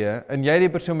omgee, en jy die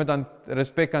persoon met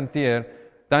respek hanteer,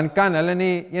 dan kan hulle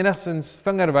nie enigstens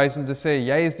vinger wys om te sê,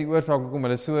 jy is die oorsaak hoekom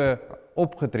hulle so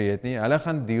opgetree het nie. Hulle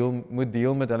gaan moet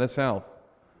deel met hulle self.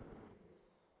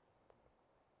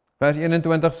 Vers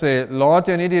 21 sê, laat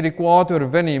jou nie deur die kwaad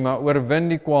oorwin nie, maar oorwin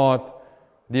die kwaad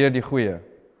deur die goeie.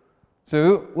 So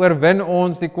hoe oorwin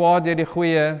ons die kwaad deur die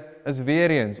goeie, is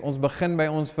weer eens, ons begin by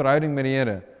ons verhouding met die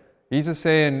Here. Jesus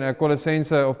sê in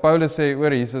Kolossense, of Paulus sê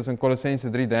oor Jesus in Kolossense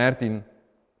 3:13,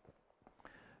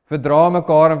 verdra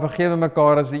mekaar en vergewe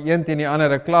mekaar as die een teen die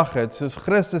ander 'n klag het, soos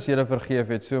Christus julle vergeef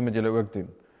het, so moet julle ook doen.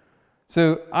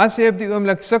 So, as jy op die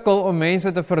oomblik sukkel om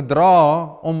mense te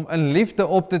verdra, om in liefde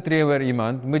op te tree oor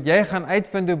iemand, moet jy gaan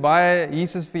uitvind hoe baie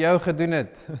Jesus vir jou gedoen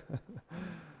het.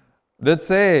 Dit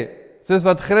sê, soos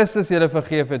wat Christus julle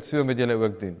vergeef het, so moet julle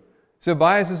ook doen. So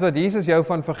baie soos wat Jesus jou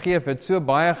van vergeef het, so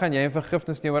baie gaan jy in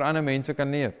vergifnis teenoor ander mense kan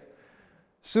leef.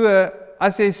 So,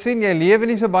 as jy sien, jy lewe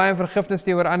nie so baie in vergifnis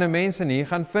teenoor ander mense nie,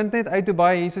 gaan vind net uit hoe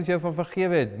baie Jesus jou van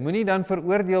vergewe het. Moenie dan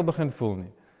veroordeel begin voel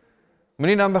nie.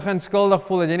 Moenie dan begin skuldig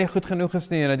voel dat jy nie goed genoeg is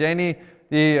nie, en dat jy nie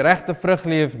die regte vrug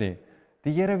leef nie.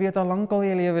 Die Here weet al lankal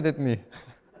jy lewe dit nie.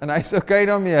 En hy is okay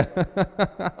daarmee.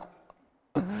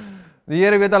 Die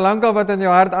Here weet al lankal wat in jou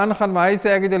hart aangaan, maar hy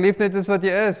sê, ek het jou lief net soos wat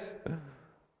jy is.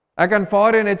 Ek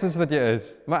aanvaar jou net soos wat jy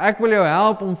is. Maar ek wil jou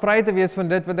help om vry te wees van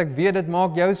dit, wat ek weet, dit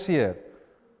maak jou seer.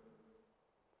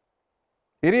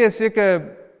 Hierdie is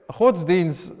seker,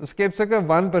 godsdiens skep sulke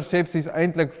wanpersepsies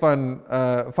eintlik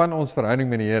van ons verhouding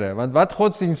met die Here. Want wat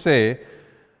godsdiens sê,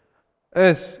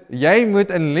 is, jy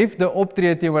moet in liefde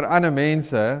optree teenoor ander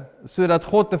mense, sodat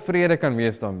God tevrede kan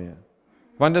wees daarmee.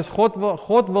 Want dis God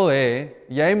wil hê,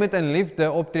 jy moet in liefde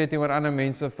optree teenoor ander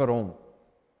mense vir hom.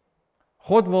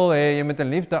 God wil hê, jy moet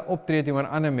in liefde optree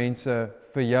teenoor ander mense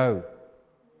vir jou.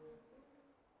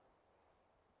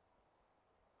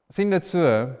 Sien dit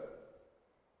so,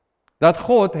 dat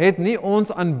God het nie ons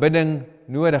aanbidding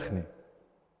nodig nie.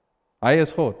 Hy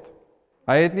is God.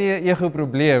 Hy het nie 'n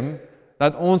ego-probleem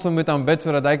dat ons hom moet aanbid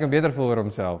sodat hy kan beter voel oor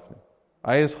homself nie.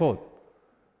 Hy is God.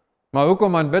 Maar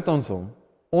hoekom aanbid ons hom?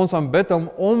 Ons aanbid hom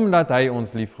omdat hy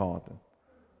ons liefgehad het.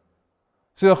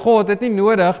 So God het nie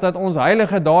nodig dat ons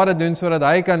heilige dade doen sodat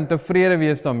hy kan tevrede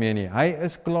wees daarmee nie. Hy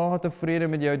is klaar tevrede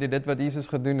met jou deur dit wat Jesus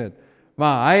gedoen het.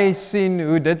 Maar hy sien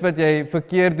hoe dit wat jy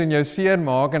verkeerd doen jou seer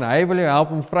maak en hy wil jou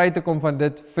help om vry te kom van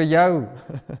dit vir jou.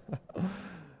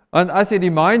 Want as jy die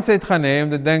mindset gaan hê om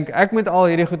te dink, ek moet al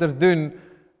hierdie goeders doen,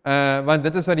 want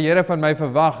dit is wat die Here van my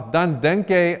verwag, dan dink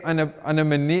jy aan 'n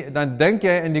manier, dan dink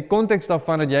jy in die konteks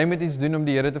daarvan dat jy moet iets doen om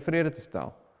die Here tevrede te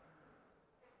stel.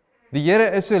 Die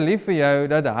Here is so lief vir jou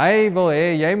dat hy wil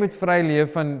hê jy moet vry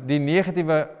leef van die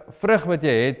negatiewe vrug wat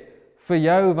jy het vir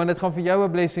jou, want dit gaan vir jou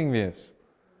 'n blessing wees.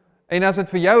 En as dit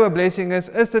vir jou 'n blessing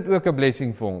is dit ook 'n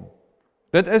blessing vir hom.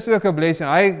 Dit is ook 'n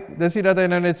blessing. Dis nie dat hy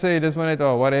nou net sê, dis maar net,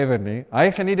 whatever nie.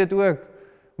 Hy geniet dit ook.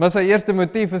 Maar sy eerste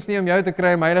motief is nie om jou te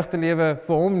kry om heilig te lewe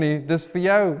vir hom nie, dis vir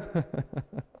jou.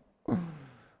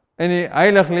 En die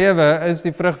heilig lewe is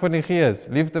die vrug van die Gees.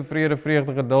 Liefde, vrede,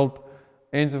 vreugde, geduld,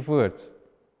 ensovoorts.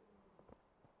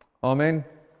 Amen.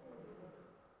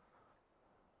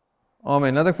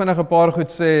 Amen. Laat ek vinnig 'n paar goed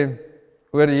sê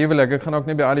oor die huwelik. Ek gaan ook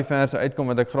nie by al die verse uitkom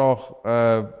wat ek graag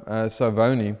sou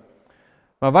wou nie.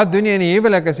 Maar wat doen jy in die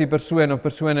huwelik as die persoon of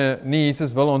persone nie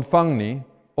Jesus wil ontvang nie,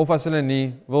 of as hulle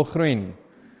nie wil groei nie?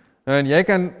 Nou, en jy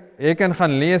kan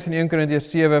gaan lees in 1 Korintiërs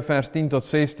 7 vers 10 tot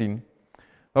 16.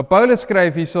 Wat Paulus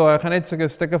skryf hierso, ek gaan net sulke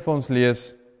stukke vir ons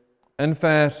lees. In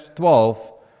vers 12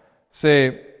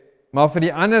 sê, maar vir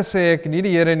die ander sê ek nie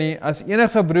die Here nie, as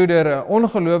enige broeder 'n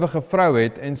ongelowige vrou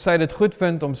het en sy dit goed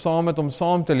vind om saam met hom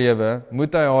saam te lewe,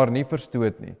 moet hy haar nie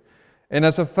verstoot nie. En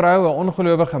as 'n vrou 'n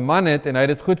ongelowige man het en hy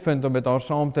dit goed vind om met haar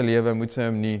saam te lewe, moet sy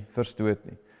hom nie verstoot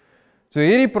nie. So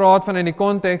hierdie praat van in die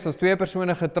konteks as twee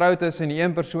persone getroud is en die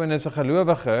een persoon is 'n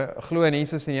gelowige, glo in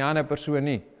Jesus en die ander persoon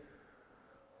nie.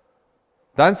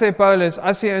 Dan sê Paulus,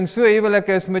 as jy in so 'n huwelik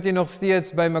is, moet jy nog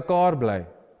steeds by mekaar bly.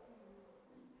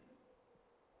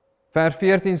 Vers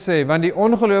 14 sê, want die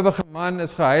ongelowige man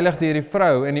is geheilig deur die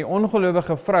vrou, en die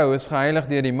ongelowige vrou is geheilig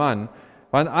deur die man,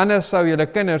 want anders sou julle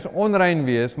kinders onrein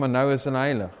wees, maar nou is hulle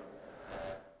heilig.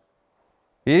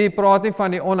 Hierdie praat nie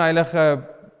van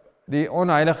die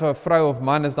onheilige vrou of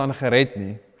man is dan gered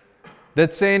nie.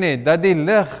 Dit sê net, dat die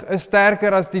lig is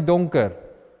sterker as die donker.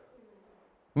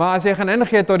 Maar as jy gaan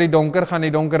ingee tot die donker, gaan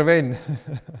die donker wen.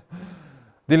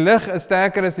 Die lig is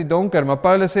sterker as die donker, maar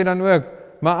Paulus sê dan ook,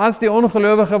 maar as die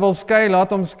ongelowige wil skei,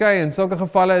 laat hom skei. In sulke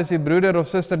gevalle is die broeder of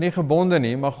suster nie gebonde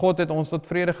nie, maar God het ons tot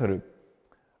vrede geroep.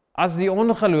 As die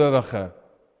ongelowige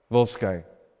wil skei,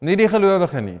 nie die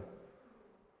gelowige nie.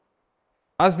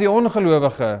 As die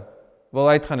ongelowige wil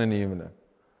uitgaan in die huwelik,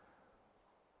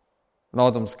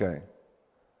 laat hom skei.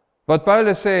 Wat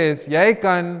Paulus sê is, jy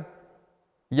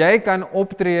kan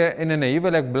optree en in 'n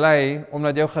huwelik bly,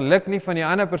 omdat jou geluk nie van die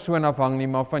ander persoon afhang nie,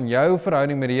 maar van jou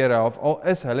verhouding met die Here af, al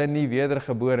is hulle nie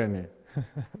wedergebore nie.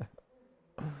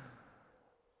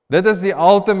 Dit is die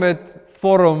ultimate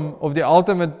vorm, of die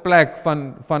ultimate plek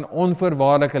van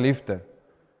onvoorwaardelike liefde.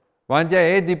 Want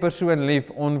jy het die persoon lief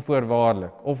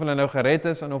onvoorwaardelik, of hulle nou gered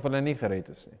is, en of hulle nie gered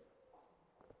is nie.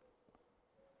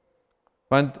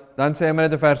 Want dan sê hy maar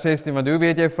net in vers 16, want hoe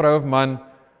weet jy vrou of man,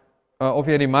 of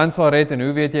jy die man sal red, en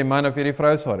hoe weet jy man of jy die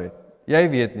vrou sal red? Jy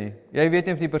weet nie. Jy weet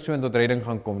nie of die persoon tot redding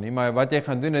gaan kom nie, maar wat jy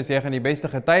gaan doen is, jy gaan die beste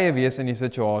getuie wees in die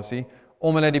situasie,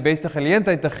 om hulle die beste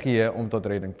geleentheid te gee om tot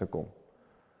redding te kom.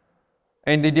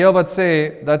 En die deel wat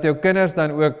sê, dat jou kinders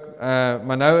dan ook,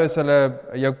 maar nou is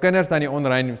jou kinders dan nie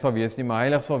onrein sal wees nie, maar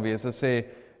heilig sal wees, dit sê,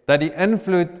 dat die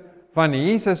invloed van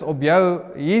Jesus op jou,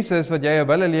 Jesus wat jy op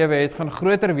hulle lewe het, gaan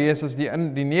groter wees as die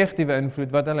negatiewe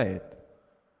invloed wat hulle het.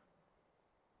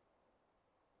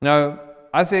 Nou,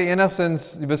 as jy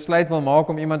enigstens die besluit wil maak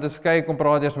om iemand te skei, kom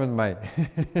praat eers met my.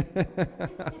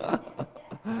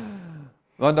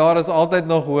 Want daar is altyd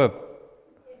nog hoop.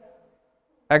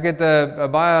 Ek het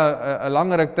 'n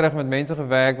langer ruk terug met mense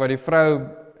gewerk, waar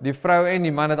die vrou en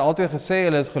die man het albei gesê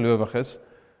hulle is gelowiges,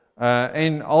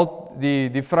 en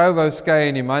die vrou wou skei,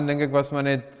 en die man dink ek was maar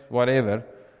net whatever,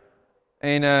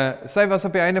 en sy was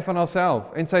op die einde van haarself,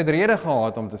 en sy het rede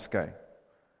gehad om te skei.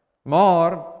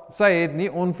 Maar sy het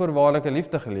nie onvoorwaardelike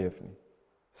liefde geleef nie.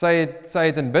 Sy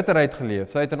het in bitterheid geleef,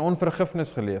 sy het in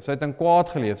onvergifnis geleef, sy het in kwaad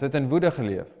geleef, sy het in woede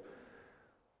geleef.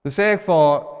 Dus sê ek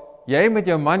vir, jy moet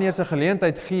jou man eers 'n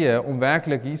geleentheid gee om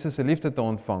werklik Jesus se liefde te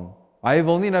ontvang. Hy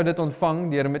wil nie nou dit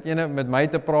ontvang deur met my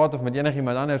te praat of met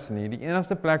enigiemand anders nie. Die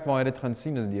enigste plek waar hy dit gaan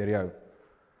sien is deur jou.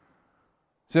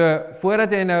 So,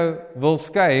 voordat jy nou wil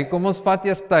skei, kom ons vat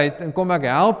eers tyd en kom ek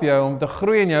help jou om te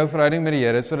groei in jou verhouding met die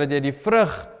Here, sodat jy die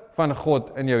vrug van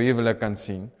God in jou huwelik kan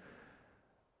sien.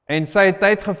 En sy het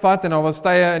tyd gevat, en daar was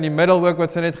tye in die middel ook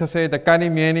wat sy net gesê het, ek kan nie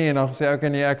meer nie, en dan gesê, okay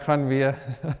nee, ek gaan weer.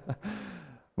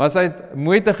 Maar sy het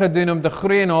moeite gedoen om te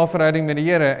groei in haar verhouding met die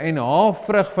Here, en haar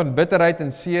vrug van bitterheid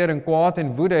en seer en kwaad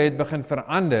en woede het begin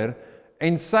verander,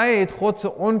 en sy het God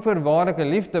se onvoorwaardelike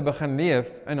liefde begin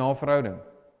leef in haar verhouding.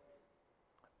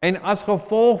 En as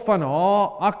gevolg van haar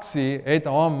aksie het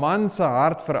haar man se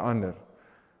hart verander.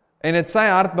 En het sy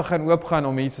hart begin oopgaan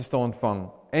om Jesus te ontvang.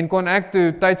 En kon ek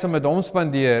toe tyd saam met hom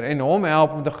spandeer en hom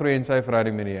help om te groei in sy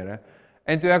verhouding met die Here.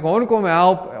 En toe ek hom kon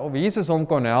help, of Jesus hom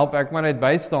kon help, ek maar net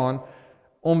bystaan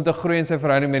om te groei in sy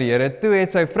verhouding met die Here. Toe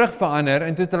het sy vrug verander,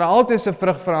 en toe het hulle altyd sy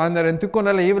vrug verander, en toe kon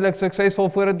hulle huwelik suksesvol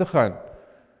vorentoe gaan.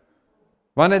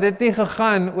 Want het nie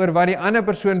gegaan oor wat die ander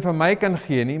persoon van my kan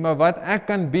gee nie, maar wat ek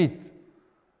kan bied.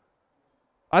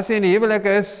 As jy in die huwelik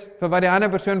is, vir wat die ander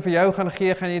persoon vir jou gaan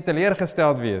gee, gaan jy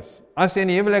teleurgesteld wees. As jy in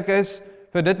die huwelik is,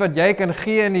 vir dit wat jy kan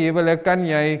gee in die huwelik, kan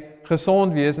jy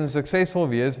gesond wees en suksesvol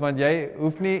wees, want jy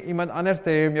hoef nie iemand anders te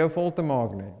hê om jou vol te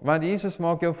maak nie, want Jesus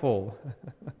maak jou vol.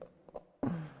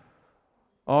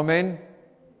 Amen.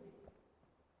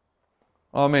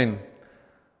 Amen.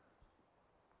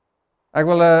 Ek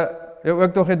wil jou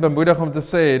ook nog net bemoedig om te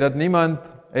sê, dat niemand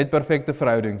het perfekte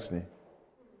verhoudings nie.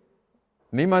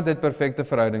 Niemand het perfekte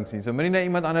verhoudings nie. So moenie na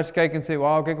iemand anders kyk en sê,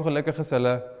 wow, kyk hoe gelukkig is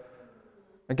hulle,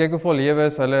 en kyk hoe vol lewe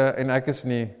is hulle, en ek is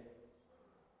nie.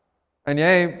 En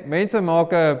mense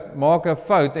maak 'n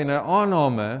fout en 'n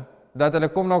aanname, dat hulle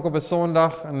kom dalk op 'n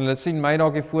Sondag, en hulle sien my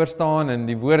dalk hier voor staan, en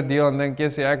die woord deel, en dink jy,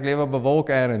 sê ek lewe op 'n wolk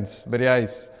ergens, by die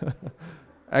huis.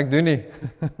 Ek doen nie.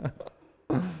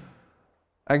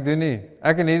 Ek doen nie.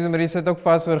 Ek en Jesus Marie sit ook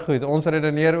vas oor goed, ons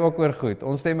redeneer ook oor goed,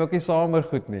 ons stem ook nie saam oor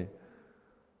goed nie.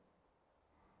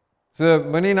 So,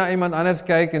 moenie na iemand anders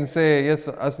kyk en sê, yes,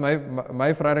 as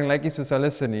my verhouding lyk nie soos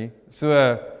hulle se nie, so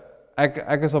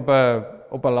ek is op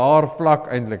 'n laer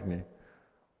vlak eintlik nie.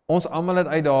 Ons almal het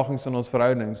uitdagings in ons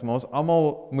verhoudings, maar ons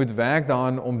almal moet werk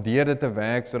daaraan om deur dit te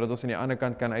werk, sodat ons aan die ander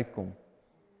kant kan uitkom.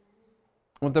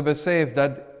 Om te besef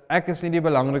dat ek is nie die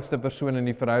belangrikste persoon in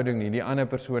die verhouding nie, die ander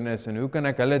persoon is, en hoe kan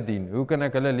ek hulle dien? Hoe kan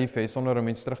ek hulle lief hê sonder om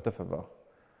iets terug te verwag?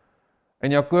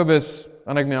 En Jakobus,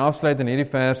 kan ek mee afsluit in hierdie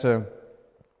verse,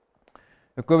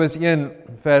 Jakobus 1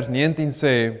 vers 19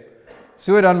 sê,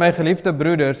 so dan my geliefde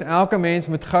broeders, elke mens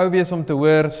moet gou wees om te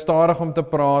hoor, stadig om te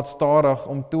praat, stadig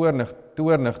om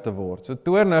toornig te word. So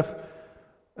toornig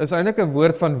is eintlik 'n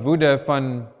woord van woede,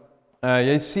 van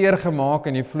jy is seer gemaak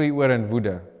en jy vloei oor in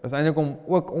woede. Dit is eintlik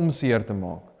om seer te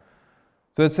maak.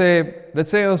 So dit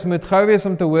sê ons moet gou wees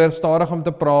om te hoor, stadig om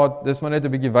te praat, dis maar net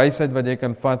 'n bietjie wysheid wat jy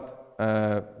kan vat,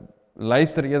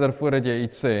 luister eerder voordat jy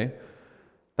iets sê.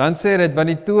 Dan sê dit, want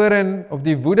die toorn of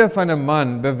die woede van 'n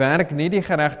man bewerk nie die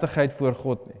geregtigheid voor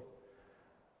God nie.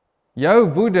 Jou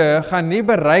woede gaan nie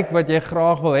bereik wat jy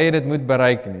graag wil hê dit moet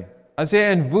bereik nie. As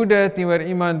jy in woede teenoor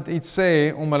iemand iets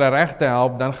sê om hulle reg te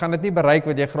help, dan gaan dit nie bereik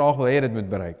wat jy graag wil hê dit moet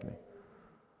bereik nie.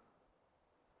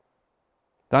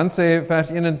 Dan sê vers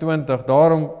 21,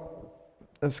 daarom,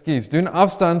 doen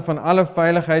afstand van alle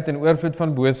veiligheid en oorvloed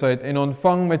van boosheid en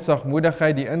ontvang met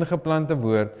sagmoedigheid die ingeplante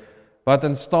woord, wat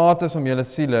in staat is om julle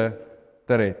siele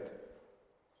te red.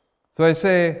 So hy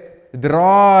sê,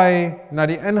 draai na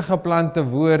die ingeplante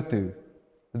woord toe,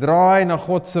 draai na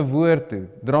God se woord toe,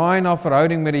 draai na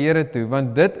verhouding met die Here toe,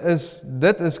 want dit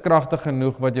is kragtig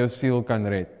genoeg wat jou siel kan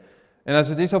red. En as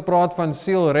dit hierso praat van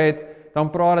siel red, dan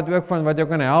praat dit ook van wat jou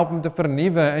kan help om te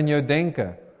vernuwe in jou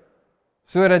denke,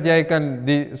 sodat jy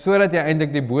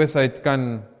eintlik die boosheid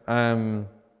kan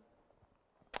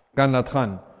laat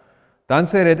gaan. Dan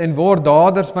sê dit, en word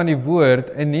daders van die woord,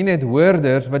 en nie net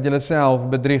hoorders wat julle self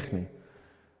bedrieg nie.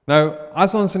 Nou,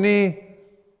 as ons nie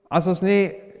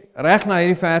reg na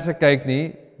hierdie verse kyk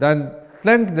nie, dan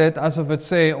klink dit asof dit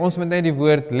sê, ons moet net die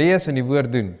woord lees en die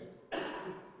woord doen.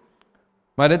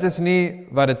 Maar dit is nie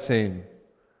wat dit sê nie.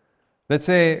 Dit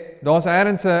sê, daar's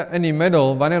ergens in die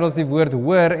middel, wanneer ons die woord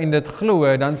hoor en dit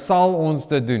glo, dan sal ons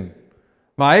dit doen.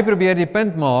 Maar hy probeer die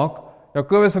punt maak,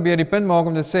 Jakobus probeer die punt maak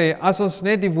om te sê, as ons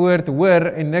net die woord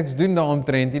hoor en niks doen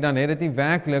daaromtrent nie, dan het dit nie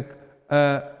werklik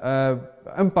 'n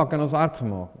impak in ons hart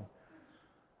gemaak nie.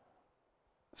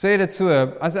 Sê dit so,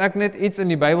 as ek net iets in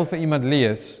die Bybel vir iemand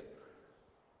lees,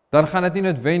 dan gaan dit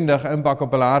nie noodwendig 'n impak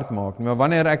op hulle hart maak nie. Maar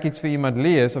wanneer ek iets vir iemand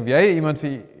lees, of jy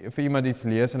vir iemand iets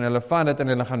lees, en hulle vat dit en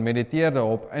hulle gaan mediteer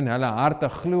daarop, in hulle harte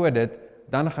glo dit,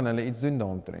 dan gaan hulle iets doen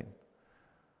daaromtrent.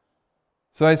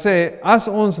 So hy sê, as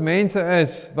ons mense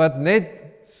is, wat net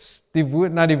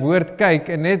na die woord kyk,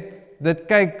 en net dit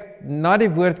kyk, na die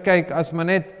woord kyk, as maar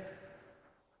net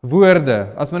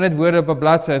woorde op 'n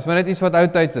bladsy, as maar net iets wat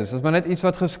oudtyds is, as maar net iets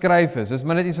wat geskryf is, as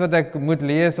maar net iets wat ek moet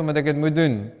lees, omdat ek dit moet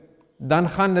doen, dan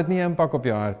gaan dit nie 'n impak op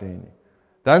jou hart hê nie.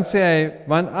 Dan sê hy,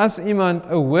 want as iemand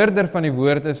 'n hoorder van die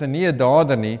woord is, en nie 'n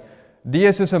dader nie, die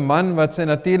is soos 'n man wat sy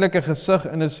natuurlike gesig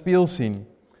in 'n spieël sien,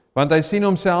 want hy sien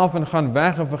homself en gaan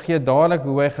weg en vergeet dadelik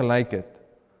hoe hy gelyk het.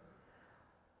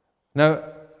 Nou,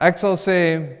 ek sal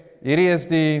sê, hierdie is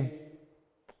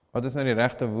wat is nou die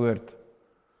regte woord?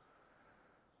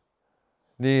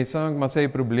 Sal ek maar sê,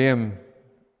 probleem.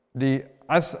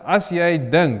 As jy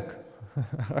dink,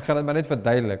 ek gaan dit maar net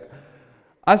verduidelik,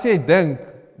 as jy dink,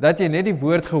 dat jy net die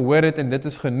woord gehoor het en dit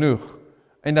is genoeg,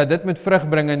 en dat dit moet vrug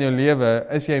bring in jou lewe,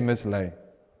 is jy mislei.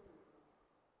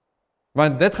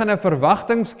 Want dit gaan 'n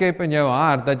verwagting skep in jou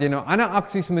hart, dat jy nou ander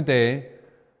aksies moet hê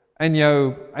in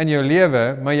jou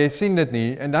lewe, maar jy sien dit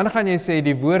nie, en dan gaan jy sê,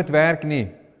 die woord werk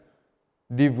nie.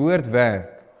 Die woord werk.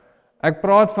 Ek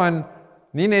praat van,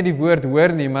 nie net die woord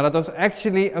hoor nie, maar dat ons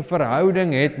actually 'n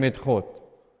verhouding het met God.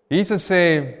 Jesus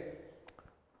sê,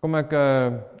 kom ek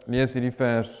lees hierdie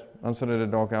vers, dan sal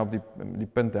dit dalk help, die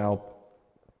punt help.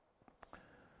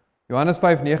 Johannes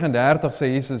 5:39 sê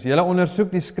Jesus, julle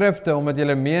ondersoek die skrifte, omdat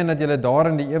julle meen dat julle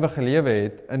daarin die ewige lewe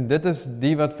het, en dit is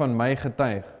die wat van my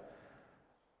getuig.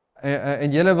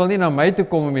 En julle wil nie na my toe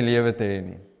kom om die lewe te hê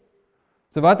nie.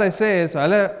 So wat hy sê is,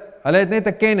 hulle het net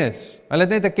 'n kennis. Hulle het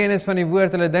net 'n kennis van die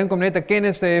woord. Hulle dink om net 'n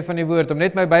kennis te hê van die woord, om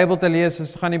net my Bybel te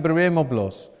lees, gaan die probleem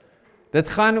oplos. Dit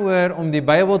gaan oor om die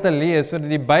Bybel te lees, sodat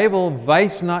die Bybel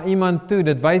wys na iemand toe,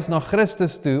 dit wys na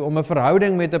Christus toe, om 'n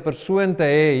verhouding met 'n persoon te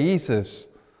hê, Jesus.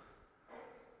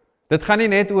 Dit gaan nie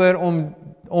net oor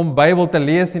om Bybel te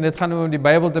lees nie, dit gaan oor om die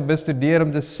Bybel te bestudeer,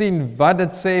 om te sien wat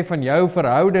dit sê van jou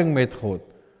verhouding met God.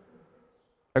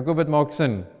 Ek hoop dit maak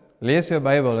sin. Lees jou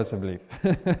Bybel asseblief.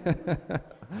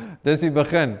 Dis die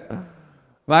begin.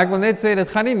 Maar ek wil net sê, dit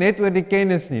gaan nie net oor die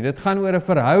kennis nie, dit gaan oor 'n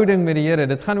verhouding met die Here,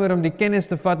 dit gaan oor om die kennis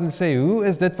te vat en sê, hoe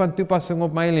is dit van toepassing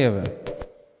op my lewe?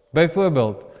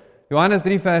 Byvoorbeeld, Johannes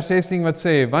 3 vers 16 wat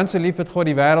sê, want so lief het God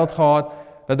die wêreld gehad,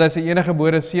 dat hy sy enige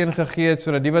gebore seun gegee het,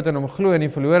 sodat die wat in hom glo nie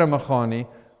verlore mag gaan nie,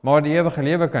 maar die ewige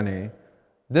lewe kan hê.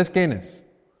 Dis kennis.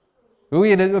 Hoe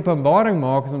jy dit openbaring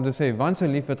maak is om te sê, want so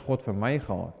lief het God vir my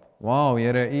gehad. Wow,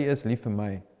 Here, U is lief vir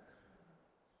my.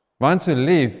 Want so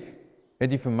lief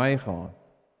het U vir my gehad,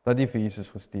 dat U vir Jesus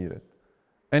gestuur het.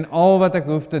 En al wat ek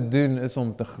hoef te doen is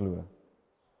om te glo.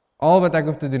 Al wat ek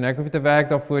hoef te doen, ek hoef nie te werk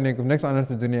daarvoor nie, ek hoef niks anders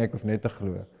te doen nie, ek hoef net te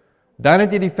glo. Dan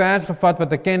het jy die vers gevat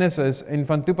wat 'n kennis is en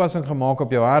van toepassing gemaak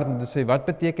op jou hart om te sê, wat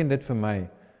beteken dit vir my?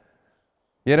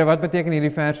 Here, wat beteken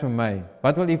hierdie vers vir my?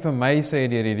 Wat wil U vir my sê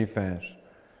deur hierdie vers?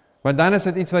 Want dan is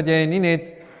dit iets wat jy nie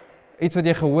net iets wat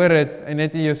jy gehoor het en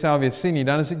net in jouself weer sien nie,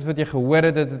 dan is dit iets wat jy gehoor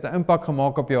het, dit het 'n impak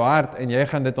gemaak op jou hart en jy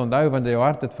gaan dit onthou want jou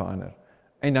hart het verander.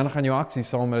 En dan gaan jou aksies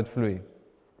saam met dit vloei.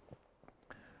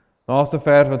 Laaste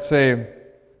vers wat sê,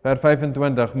 vers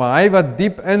 25, maar hy wat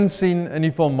diep insien in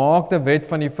die volmaakte wet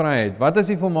van die vryheid. Wat is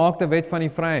die volmaakte wet van die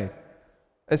vryheid?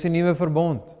 Is die nuwe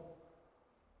verbond.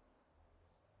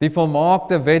 Die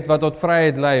volmaakte wet wat tot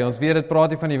vryheid lei. Ons weet dit praat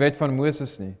nie van die wet van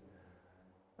Moses nie.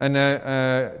 In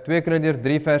 2 Korintiërs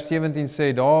 3 vers 17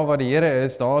 sê, daar waar die Here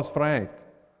is, daar is vryheid.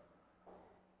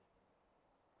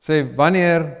 Sê,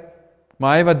 wanneer,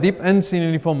 maar hy wat diep insien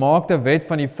in die volmaakte wet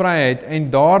van die vryheid en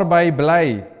daarby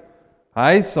bly,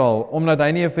 hy sal, omdat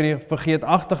hy nie 'n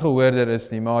vergeetagtige hoorder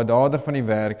is nie, maar 'n dader van die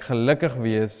werk, gelukkig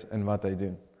wees in wat hy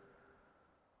doen.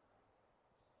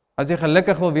 As jy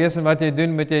gelukkig wil wees in wat jy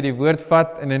doen, moet jy die woord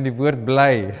vat en in die woord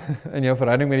bly, in jou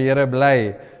verhouding met die Here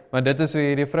bly, want dit is hoe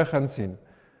jy die vrug gaan sien.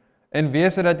 En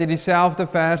wees dat jy dieselfde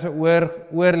verse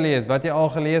oorlees, wat jy al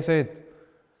gelees het.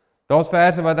 Daar's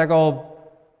verse wat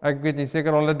ek weet nie,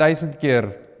 seker al 1000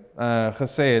 keer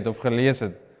gesê het of gelees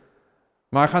het.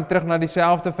 Maar ek gaan terug na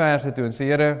dieselfde verse toe en sê,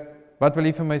 Here, wat wil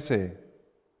U vir my sê?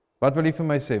 Wat wil U vir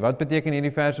my sê? Wat beteken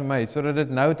hierdie vers vir my? Sodat dit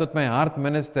nou tot my hart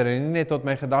minister en nie net tot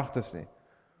my gedagtes nie.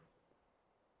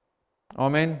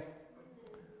 Amen.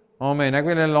 Amen. Ek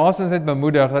wil julle laastens net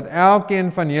bemoedig dat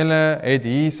elkeen van julle het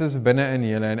Jesus binne in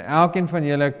julle en elkeen van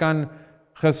julle kan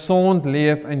gesond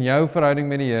leef in jou verhouding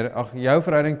met die Here, jou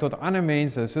verhouding tot ander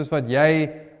mense, soos wat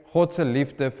jy God se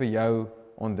liefde vir jou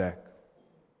ontdek.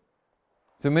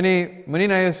 So moenie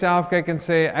na jouself kyk en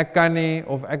sê, ek kan nie,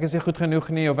 of ek is nie goed genoeg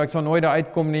nie, of ek sal nooit daar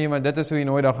uitkom nie, want dit is hoe jy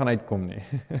nooit daar gaan uitkom nie.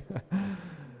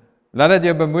 Laat dit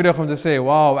jou bemoedig om te sê,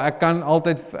 wow, ek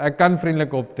kan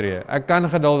vriendelik optree, ek kan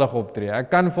geduldig optree, ek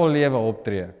kan vol lewe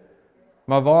optree.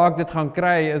 Maar waar ek dit gaan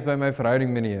kry, is by my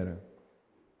verhouding met die Here.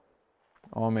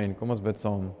 Amen, kom ons bid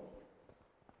saam.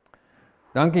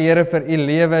 Dankie Here vir U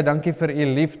lewe, dankie vir U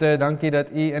liefde, dankie dat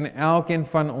U in elkeen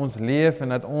van ons leef, en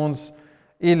dat ons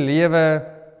U lewe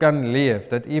kan leef,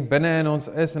 dat U binne in ons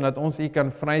is, en dat ons U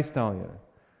kan vrystel, Here.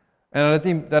 En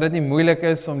dat dit nie moeilik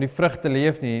is om die vrug te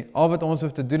leef nie, al wat ons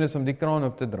hoef te doen is om die kraan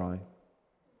op te draai.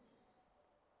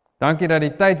 Dankie dat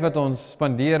die tyd wat ons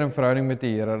spandeer in verhouding met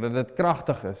die Here, dat dit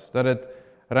kragtig is, dat dit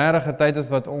regtig 'n tyd is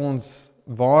wat ons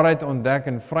waarheid ontdek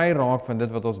en vry raak van dit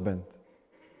wat ons bind.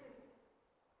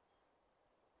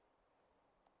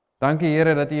 Dankie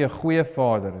Here dat U 'n goeie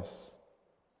Vader is.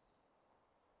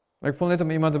 Ek voel net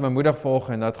om iemand te bemoedig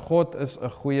vanoggend dat God is 'n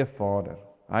goeie Vader.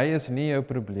 Hy is nie jou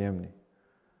probleem nie.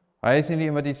 Hy is nie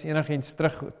iemand wat enigiets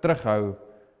terughou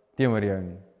teenoor jou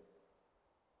nie.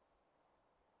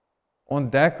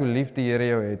 Ontdek hoe lief die Here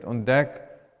jou het. Ontdek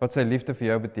wat sy liefde vir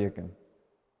jou beteken.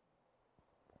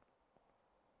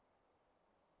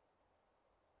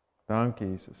 Dankie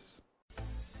Jesus.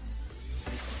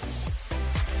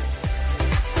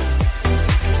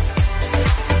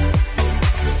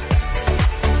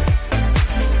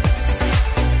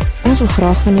 Ons wil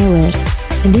graag van jou hoor.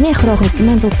 Indien jy graag met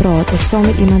iemand wil praat of saam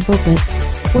met iemand wil bid,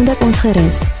 kontak ons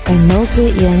gerus by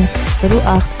 021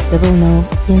 8800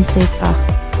 168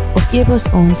 of e-pos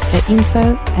ons by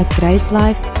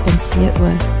info@gracelife.co.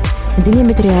 Indien jy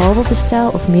materiaal wil bestel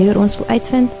of meer oor ons wil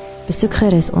uitvind, besoek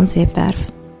gerus ons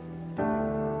webwerf.